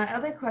 My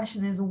other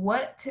question is,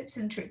 what tips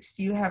and tricks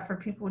do you have for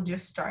people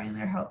just starting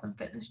their health and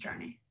fitness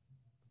journey?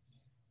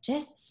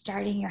 just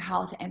starting your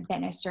health and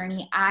fitness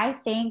journey. I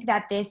think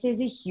that this is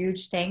a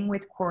huge thing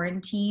with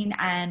quarantine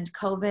and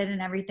COVID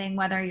and everything,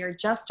 whether you're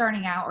just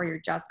starting out or you're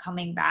just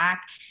coming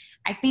back.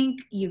 I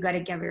think you got to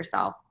give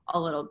yourself a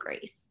little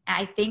grace.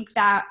 I think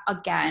that,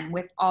 again,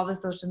 with all the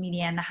social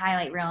media and the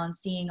highlight reel and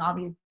seeing all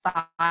these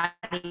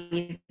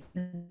bodies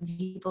and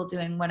people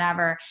doing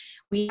whatever,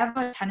 we have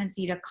a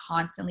tendency to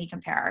constantly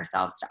compare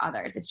ourselves to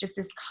others. It's just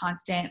this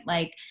constant,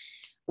 like,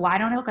 why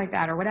don't I look like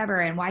that or whatever?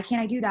 And why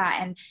can't I do that?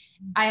 And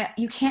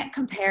you can't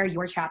compare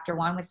your chapter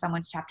 1 with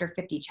someone's chapter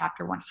 50,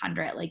 chapter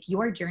 100. Like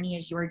your journey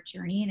is your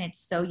journey and it's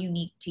so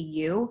unique to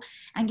you,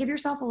 and give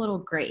yourself a little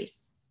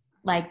grace.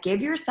 Like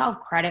give yourself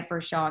credit for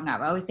showing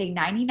up. I always say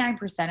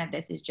 99% of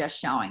this is just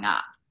showing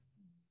up.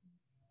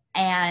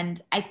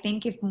 And I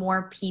think if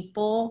more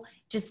people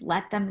just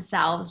let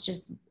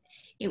themselves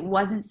it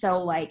wasn't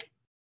so like,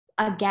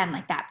 again,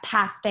 like that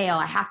pass fail,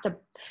 I have to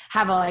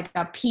have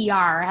a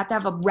PR, I have to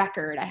have a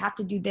record, I have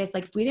to do this.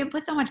 Like if we didn't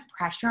put so much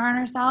pressure on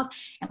ourselves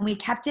and we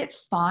kept it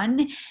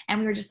fun and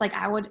we were just like,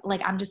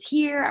 I'm just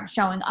here, I'm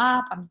showing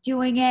up, I'm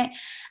doing it,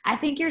 I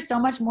think you're so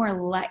much more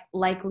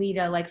likely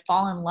to like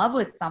fall in love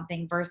with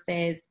something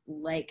versus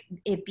like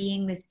it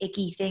being this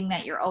icky thing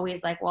that you're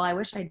always like, well, I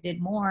wish I did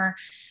more,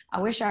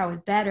 I wish I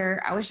was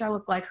better, I wish I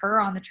looked like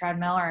her on the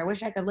treadmill, or I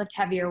wish I could lift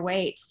heavier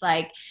weights.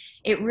 Like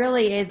it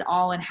really is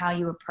all in how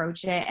you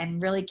approach it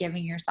and really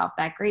giving yourself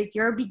that grace.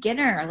 You're a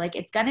beginner. Like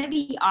it's going to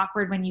be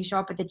awkward when you show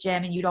up at the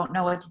gym and you don't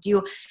know what to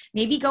do.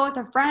 Maybe go with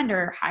a friend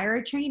or hire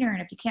a trainer.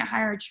 And if you can't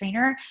hire a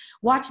trainer,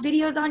 watch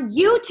videos on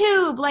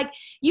YouTube. Like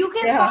you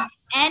can Yeah. find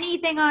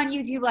anything on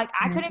YouTube. Like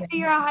I couldn't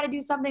figure out how to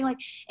do something, like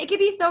it could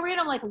be so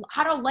random, like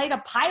how to light a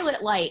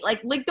pilot light,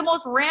 like the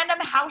most random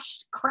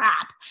house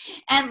crap.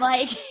 And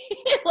like,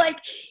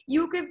 like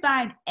you can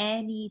find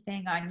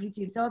anything on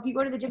YouTube. So if you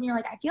go to the gym and you're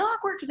like, I feel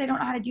awkward because I don't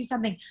know how to do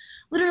something,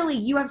 literally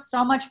you have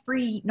so much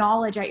free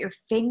knowledge at your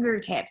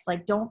fingertips.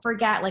 Like don't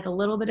forget, like a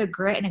little bit of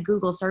grit in a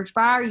Google search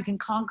bar, you can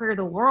conquer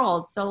the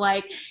world. So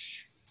like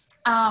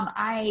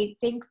I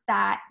think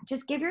that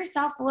just give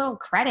yourself a little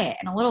credit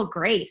and a little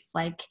grace.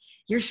 Like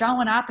you're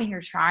showing up and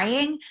you're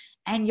trying,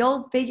 and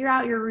you'll figure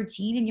out your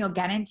routine and you'll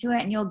get into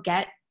it and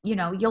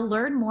you'll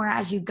learn more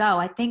as you go.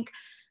 I think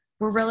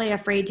we're really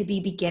afraid to be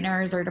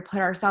beginners or to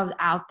put ourselves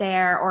out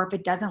there, or if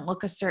it doesn't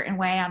look a certain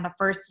way on the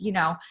first,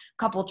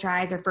 couple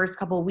tries or first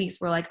couple weeks,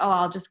 we're like, oh,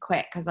 I'll just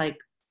quit because like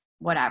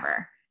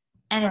whatever.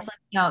 And it's like,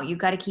 no, you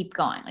got to keep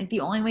going. Like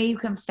the only way you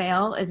can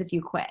fail is if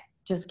you quit.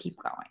 Just keep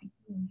going.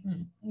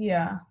 Mm-hmm.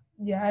 Yeah.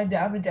 Yeah,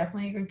 I would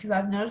definitely agree, because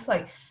I've noticed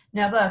like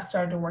now that I've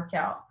started to work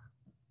out,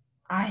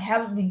 I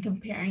haven't been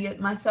comparing it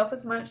myself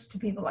as much to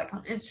people like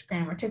on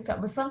Instagram or TikTok,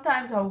 but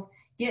sometimes I'll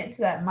get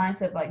into that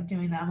mindset of like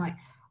doing that. I'm like,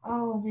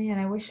 oh man,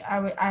 I wish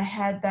I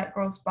had that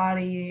girl's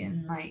body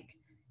and like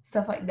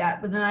stuff like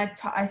that. But then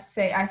I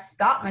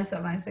stop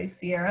myself and I say,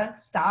 Sierra,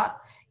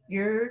 stop.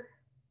 You're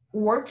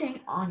working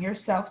on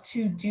yourself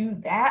to do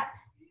that.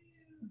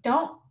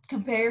 Don't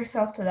compare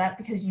yourself to that,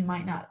 because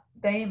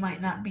they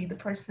might not be the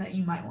person that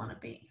you might want to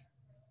be.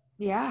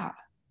 Yeah,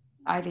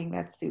 I think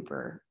that's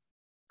super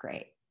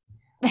great.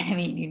 I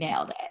mean, you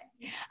nailed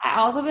it. I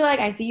also feel like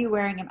I see you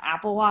wearing an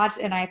Apple Watch,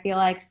 and I feel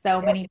like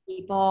so many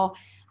people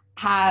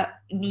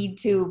need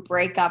to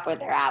break up with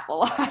their Apple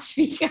Watch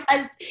because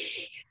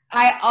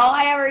all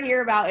I ever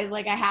hear about is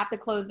like, I have to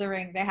close the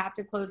rings. I have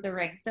to close the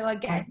rings. So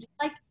again, just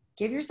like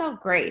give yourself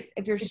grace.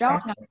 If you're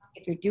showing up,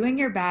 if you're doing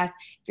your best,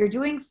 if you're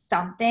doing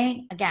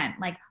something, again,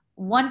 like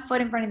one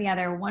foot in front of the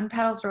other, one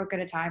pedal stroke at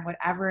a time,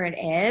 whatever it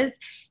is,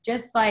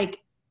 just like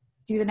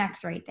do the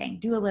next right thing.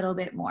 Do a little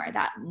bit more,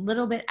 that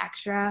little bit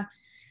extra.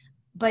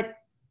 but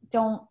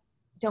don't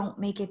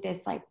make it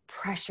this like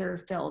pressure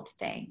filled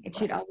thing. It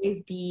should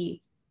always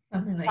be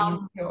Something that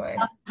you enjoy.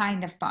 some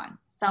kind of fun,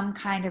 some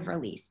kind of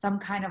release, some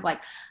kind of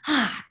like,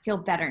 I feel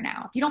better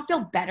now. If you don't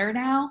feel better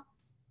now,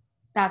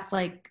 that's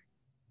like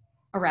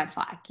a red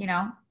flag, you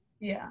know?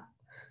 Yeah.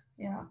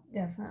 Yeah,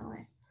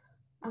 definitely.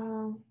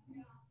 Um,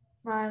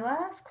 my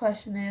last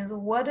question is,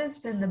 what has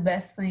been the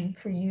best thing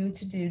for you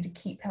to do to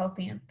keep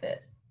healthy and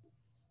fit?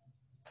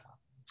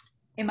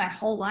 In my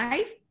whole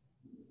life,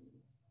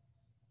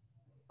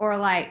 or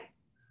like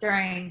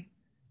during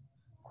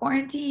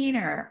quarantine,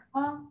 or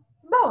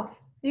Both.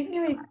 You can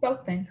give me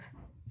both things.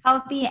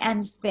 healthy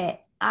and fit.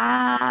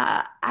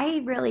 I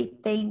really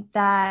think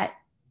that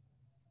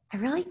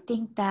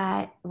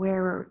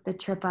where the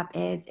trip up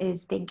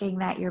is thinking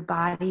that your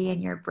body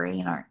and your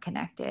brain aren't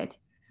connected.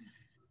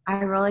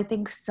 I really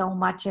think so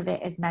much of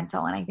it is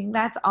mental. And I think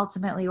that's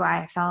ultimately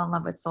why I fell in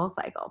love with Soul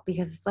Cycle,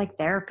 because it's like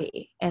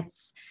therapy.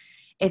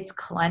 It's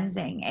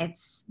cleansing.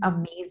 It's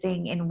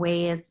amazing in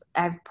ways.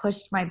 I've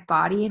pushed my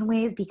body in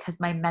ways because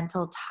my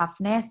mental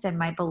toughness and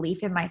my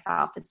belief in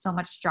myself is so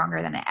much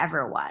stronger than it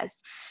ever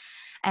was.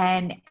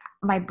 And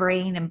my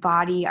brain and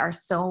body are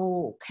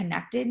so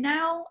connected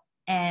now.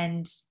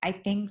 And I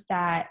think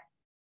that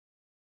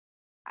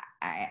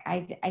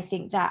I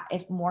think that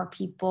if more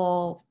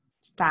people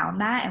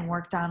found that and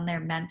worked on their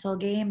mental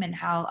game and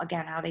how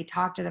they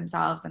talk to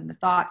themselves and the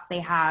thoughts they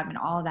have and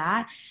all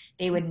that,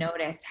 they would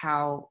notice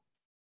how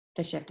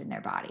the shift in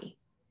their body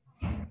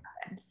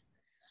happens.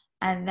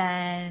 And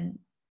then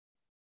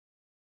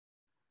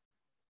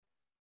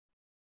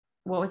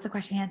what was the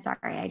question again?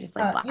 Sorry, I just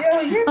like laughed.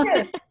 You're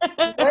good.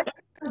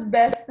 What's the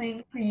best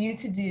thing for you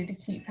to do to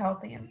keep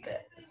healthy and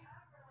fit?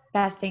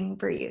 Best thing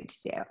for you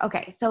to do.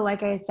 Okay, so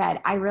like I said,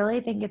 I really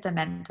think it's a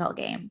mental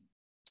game.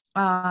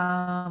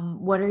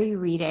 What are you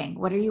reading?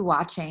 What are you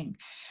watching?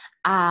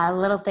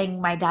 Little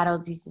thing my dad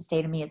always used to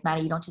say to me is,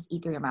 Maddie, you don't just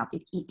eat through your mouth, you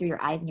eat through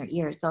your eyes and your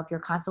ears. So if you're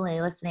constantly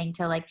listening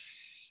to like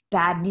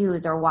bad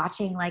news or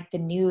watching like the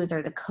news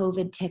or the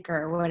COVID ticker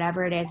or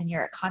whatever it is, and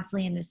you're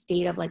constantly in the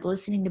state of like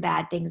listening to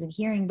bad things and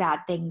hearing bad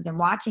things and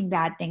watching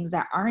bad things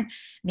that aren't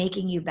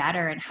making you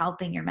better and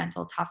helping your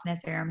mental toughness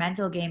or your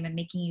mental game and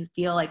making you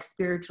feel like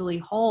spiritually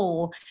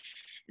whole,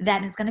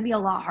 then it's going to be a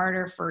lot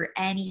harder for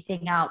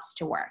anything else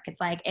to work. It's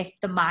like if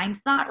the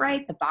mind's not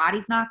right, the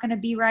body's not going to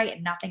be right,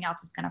 and nothing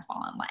else is going to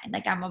fall in line.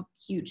 Like I'm a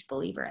huge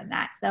believer in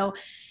that. So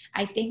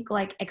I think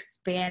like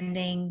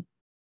expanding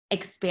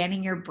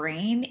your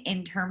brain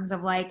in terms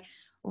of like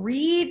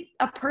read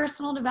a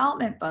personal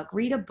development book,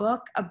 read a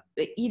book,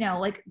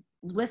 like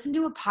listen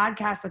to a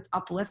podcast that's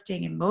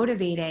uplifting and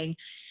motivating.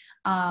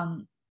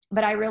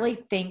 But I really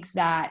think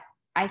that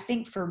I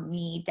think for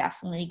me,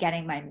 definitely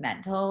getting my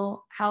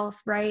mental health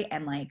right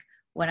and like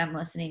what I'm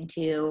listening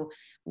to,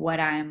 what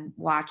I'm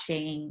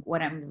watching,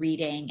 what I'm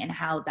reading, and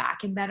how that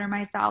can better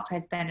myself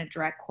has been a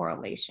direct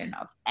correlation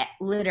of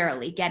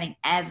literally getting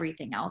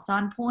everything else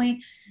on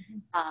point.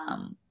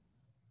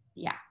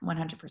 Yeah,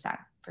 100%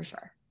 for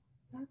sure.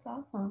 That's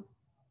awesome.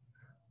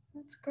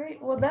 That's great.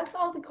 Well, that's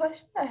all the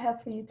questions I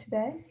have for you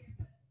today.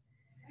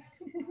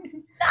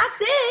 That's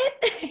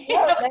it.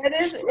 Yeah, that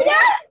is it.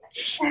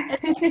 Yeah.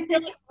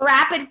 Like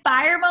rapid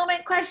fire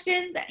moment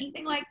questions,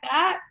 anything like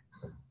that?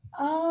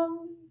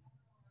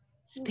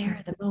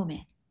 Spare the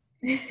moment.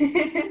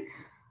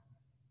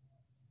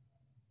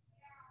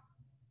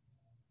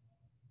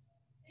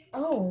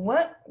 Oh,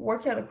 what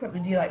workout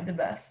equipment do you like the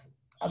best?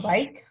 A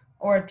bike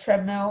or a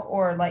treadmill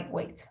or like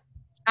weights?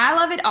 I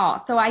love it all.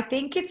 So I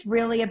think it's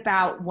really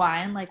about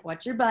one, like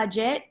what's your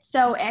budget?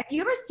 So if you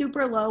have a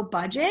super low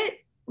budget,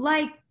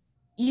 like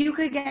you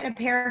could get a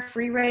pair of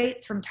free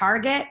weights from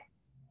Target.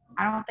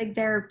 I don't think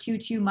they're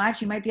too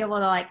much. You might be able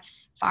to like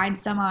find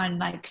some on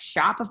like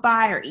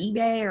Shopify or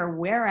eBay or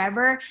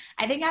wherever.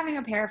 I think having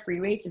a pair of free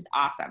weights is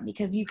awesome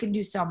because you can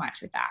do so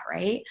much with that,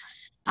 right?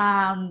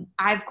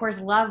 I of course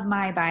love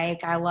my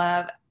bike. I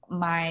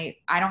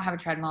don't have a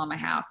treadmill in my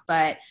house,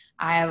 but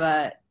I have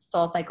a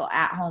Soul Cycle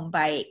at home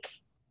bike.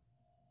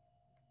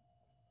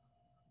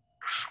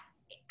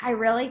 I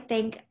really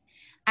think,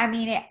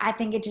 I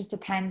think it just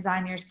depends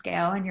on your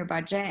scale and your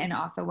budget and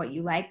also what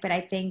you like. But I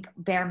think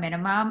bare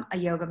minimum, a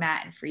yoga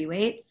mat and free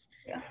weights,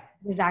 Yeah.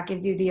 because that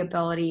gives you the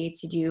ability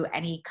to do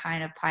any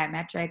kind of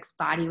plyometrics,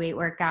 body weight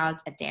workouts,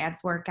 a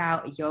dance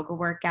workout, a yoga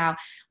workout,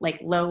 like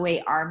low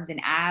weight arms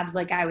and abs,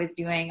 like I was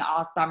doing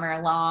all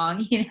summer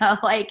long,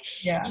 like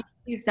Yeah. you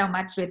can do so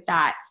much with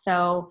that.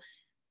 So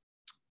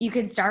you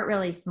can start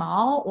really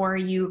small or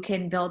you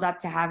can build up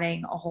to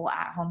having a whole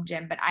at-home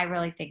gym. But I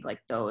really think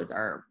like those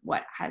are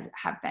what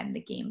have been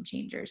the game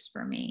changers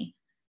for me.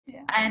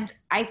 Yeah. And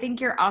I think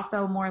you're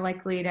also more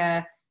likely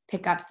to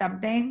pick up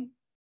something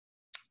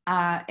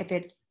if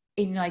it's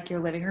in like your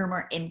living room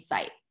or in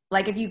sight.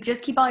 Like if you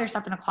just keep all your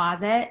stuff in a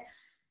closet,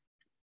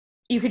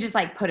 you could just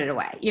like put it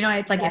away.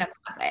 It's like in a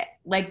closet.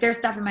 Like there's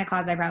stuff in my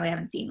closet I probably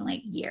haven't seen in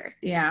like years,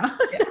 Yeah.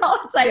 So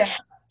it's like,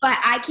 but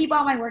I keep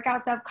all my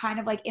workout stuff kind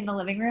of like in the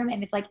living room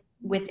and it's like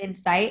within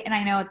sight. And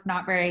I know it's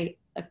not very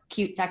a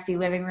cute, sexy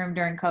living room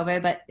during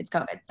COVID, but it's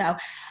COVID. So,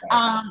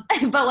 Right.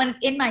 but when it's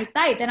in my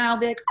sight, then I'll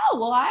be like, oh,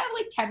 well, I have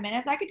like 10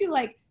 minutes. I could do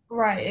like,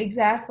 Right,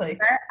 exactly.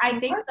 I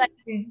And think one of like,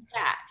 the things,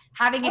 yeah,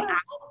 having it one of-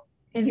 out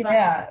is like,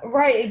 yeah,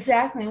 right,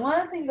 exactly. One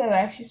of the things I've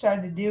actually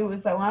started to do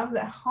is that when I was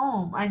at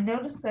home, I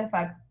noticed that if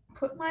I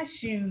put my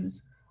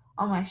shoes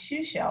on my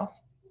shoe shelf,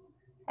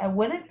 I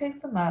wouldn't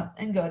pick them up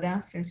and go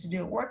downstairs to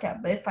do a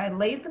workout. But if I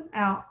laid them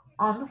out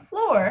on the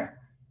floor,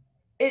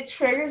 it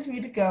triggers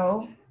me to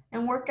go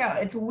and work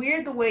out. It's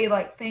weird the way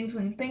like things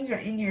when things are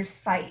in your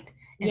sight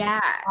and in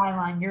yeah. your eye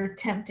line, you're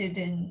tempted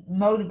and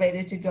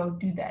motivated to go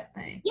do that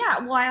thing. Yeah,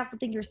 well, I also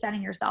think you're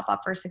setting yourself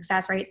up for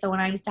success, right? So when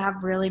I used to have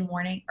early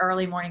morning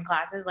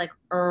classes, like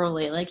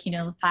early, like,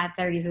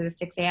 5:30s or the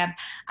 6 a.m.s,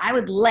 I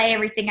would lay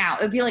everything out.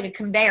 It would be like a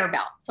conveyor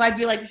belt. So I'd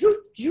be like, shoot,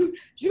 shoot,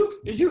 shoot,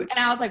 shoot, and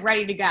I was like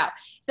ready to go.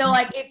 So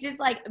like, it's just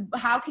like,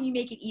 how can you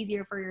make it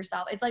easier for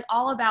yourself? It's like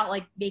all about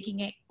like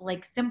making it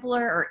like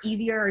simpler or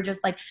easier or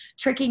just like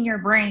tricking your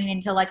brain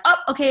into like, oh,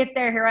 okay, it's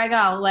there. Here I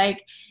go.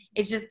 Like,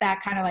 it's just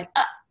that kind of like,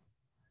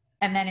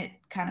 and then it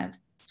kind of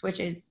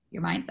switches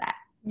your mindset.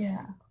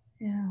 Yeah.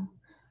 Yeah.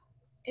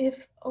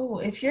 If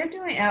you're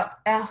doing at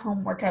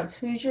home workouts,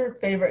 who's your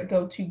favorite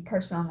go-to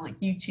person on like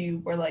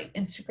YouTube or like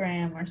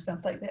Instagram or stuff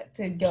like that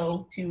to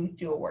go to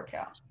do a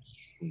workout?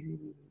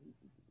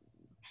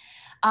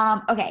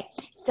 Okay,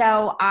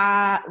 so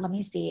let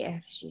me see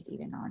if she's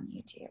even on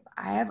YouTube.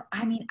 I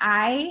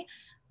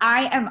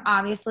am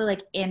obviously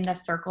like in the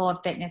circle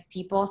of fitness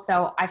people,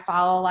 so I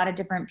follow a lot of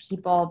different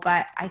people,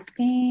 but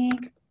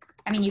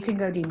you can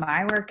go do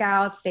my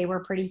workouts. They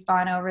were pretty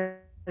fun over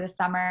the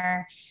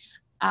summer.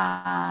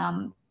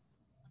 Let's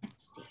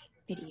see,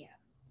 videos.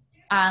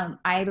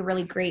 I have a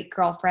really great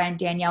girlfriend,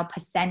 Danielle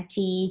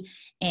Pacenti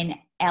in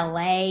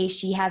LA.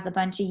 She has a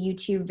bunch of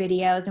YouTube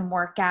videos and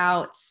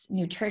workouts,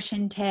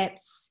 nutrition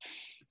tips.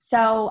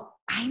 So,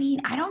 I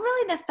don't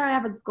really necessarily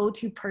have a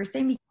go-to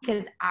person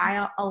because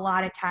I, a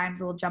lot of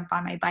times, will jump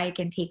on my bike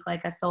and take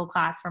like a soul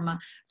class from a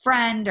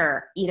friend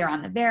or either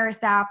on the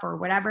Veris app or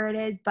whatever it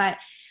is. But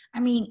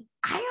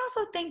I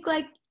also think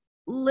like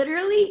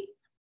literally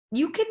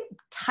you can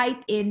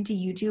type into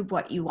YouTube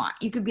what you want.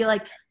 You could be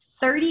like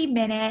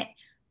 30-minute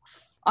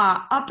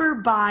upper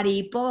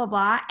body, blah, blah,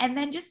 blah, and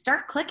then just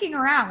start clicking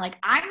around. Like,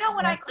 I know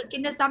when I click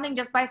into something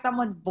just by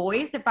someone's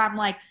voice, if I'm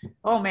like,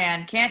 oh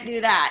man, can't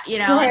do that, And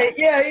Right.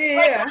 Yeah. Yeah.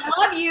 like, Yeah.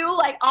 I love you,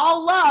 like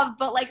all love,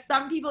 but like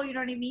some people, you know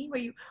what I mean?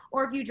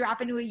 Or if you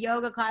drop into a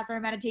yoga class or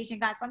a meditation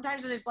class,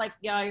 sometimes it's just like,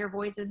 yeah, your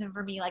voice isn't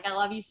for me. Like, I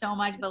love you so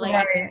much, but like,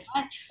 I Right. can't.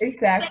 But then you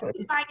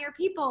Exactly. find your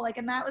people, like,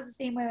 and that was the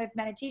same way with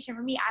meditation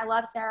for me. I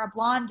love Sarah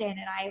Blondin,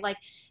 and I like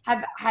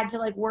have had to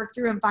like work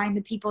through and find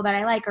the people that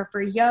I like, or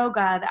for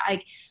yoga that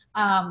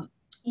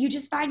you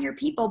just find your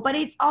people, but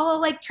it's all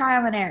like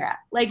trial and error.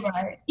 Like,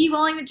 Right. be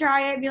willing to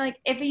try it and be like,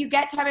 if you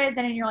get 10 minutes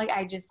in and you're like,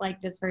 I just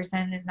like this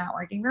person is not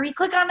working for me,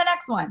 click on the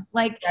next one.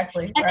 Like,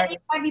 Exactly. and then you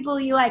Right. find people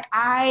you like.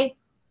 I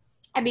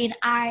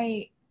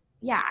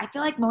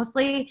feel like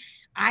mostly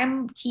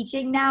I'm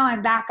teaching now.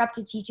 I'm back up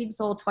to teaching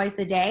soul twice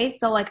a day.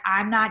 So like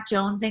I'm not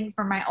jonesing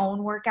for my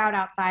own workout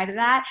outside of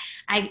that.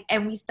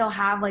 And we still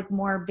have like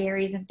more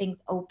berries and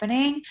things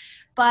opening.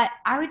 But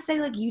I would say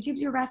like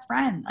YouTube's your best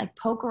friend. Like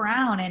poke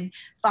around and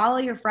follow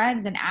your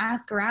friends and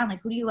ask around.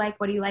 Like, who do you like?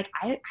 What do you like?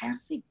 I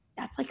honestly,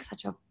 that's like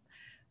such a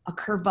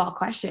curveball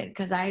question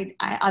because I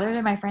other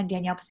than my friend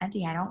Danielle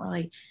Pacenti, I don't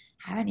really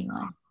have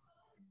anyone.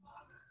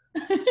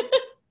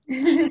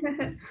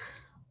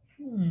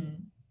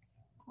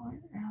 What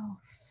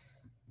else?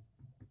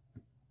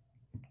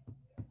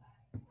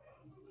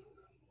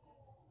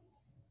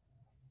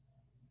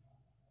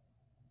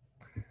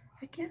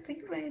 I can't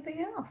think of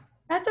anything else.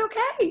 That's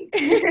okay.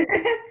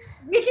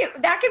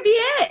 That could be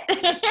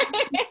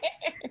it.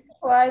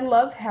 Well, I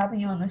loved having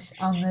you on this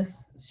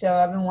show.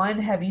 I've been wanting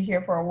to have you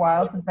here for a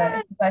while since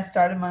I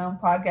started my own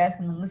podcast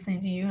and been listening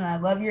to you. And I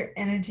love your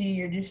energy.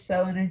 You're just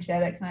so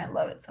energetic, and I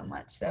love it so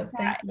much. So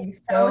thank you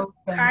so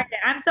much.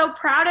 I'm so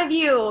proud of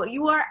you.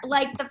 You are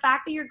like the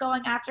fact that you're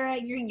going after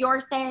it. You're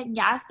saying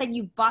yes, and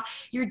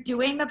you're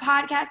doing the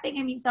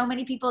podcasting. So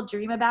many people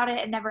dream about it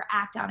and never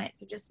act on it.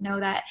 So just know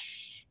that,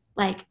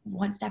 like,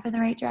 one step in the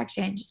right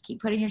direction. Just keep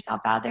putting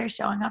yourself out there,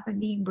 showing up, and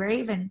being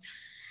brave, and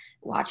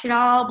watch it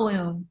all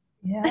bloom.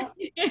 Yeah.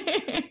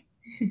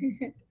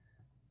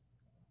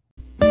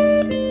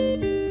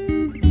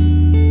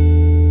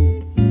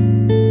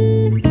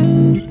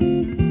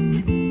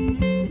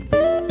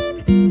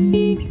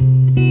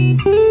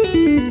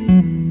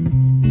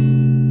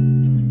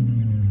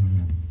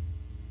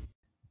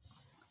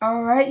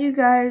 All right, you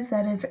guys,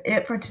 that is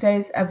it for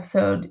today's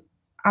episode.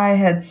 I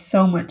had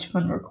so much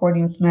fun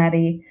recording with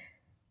Maddy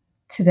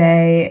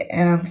today,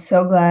 and I'm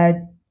so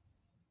glad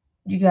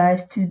you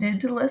guys tuned in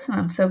to listen.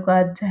 I'm so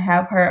glad to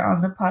have her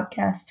on the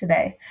podcast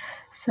today.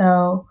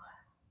 So,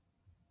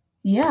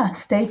 yeah,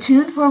 stay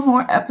tuned for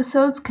more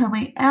episodes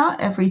coming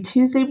out every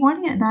Tuesday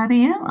morning at 9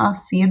 a.m. I'll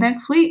see you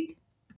next week.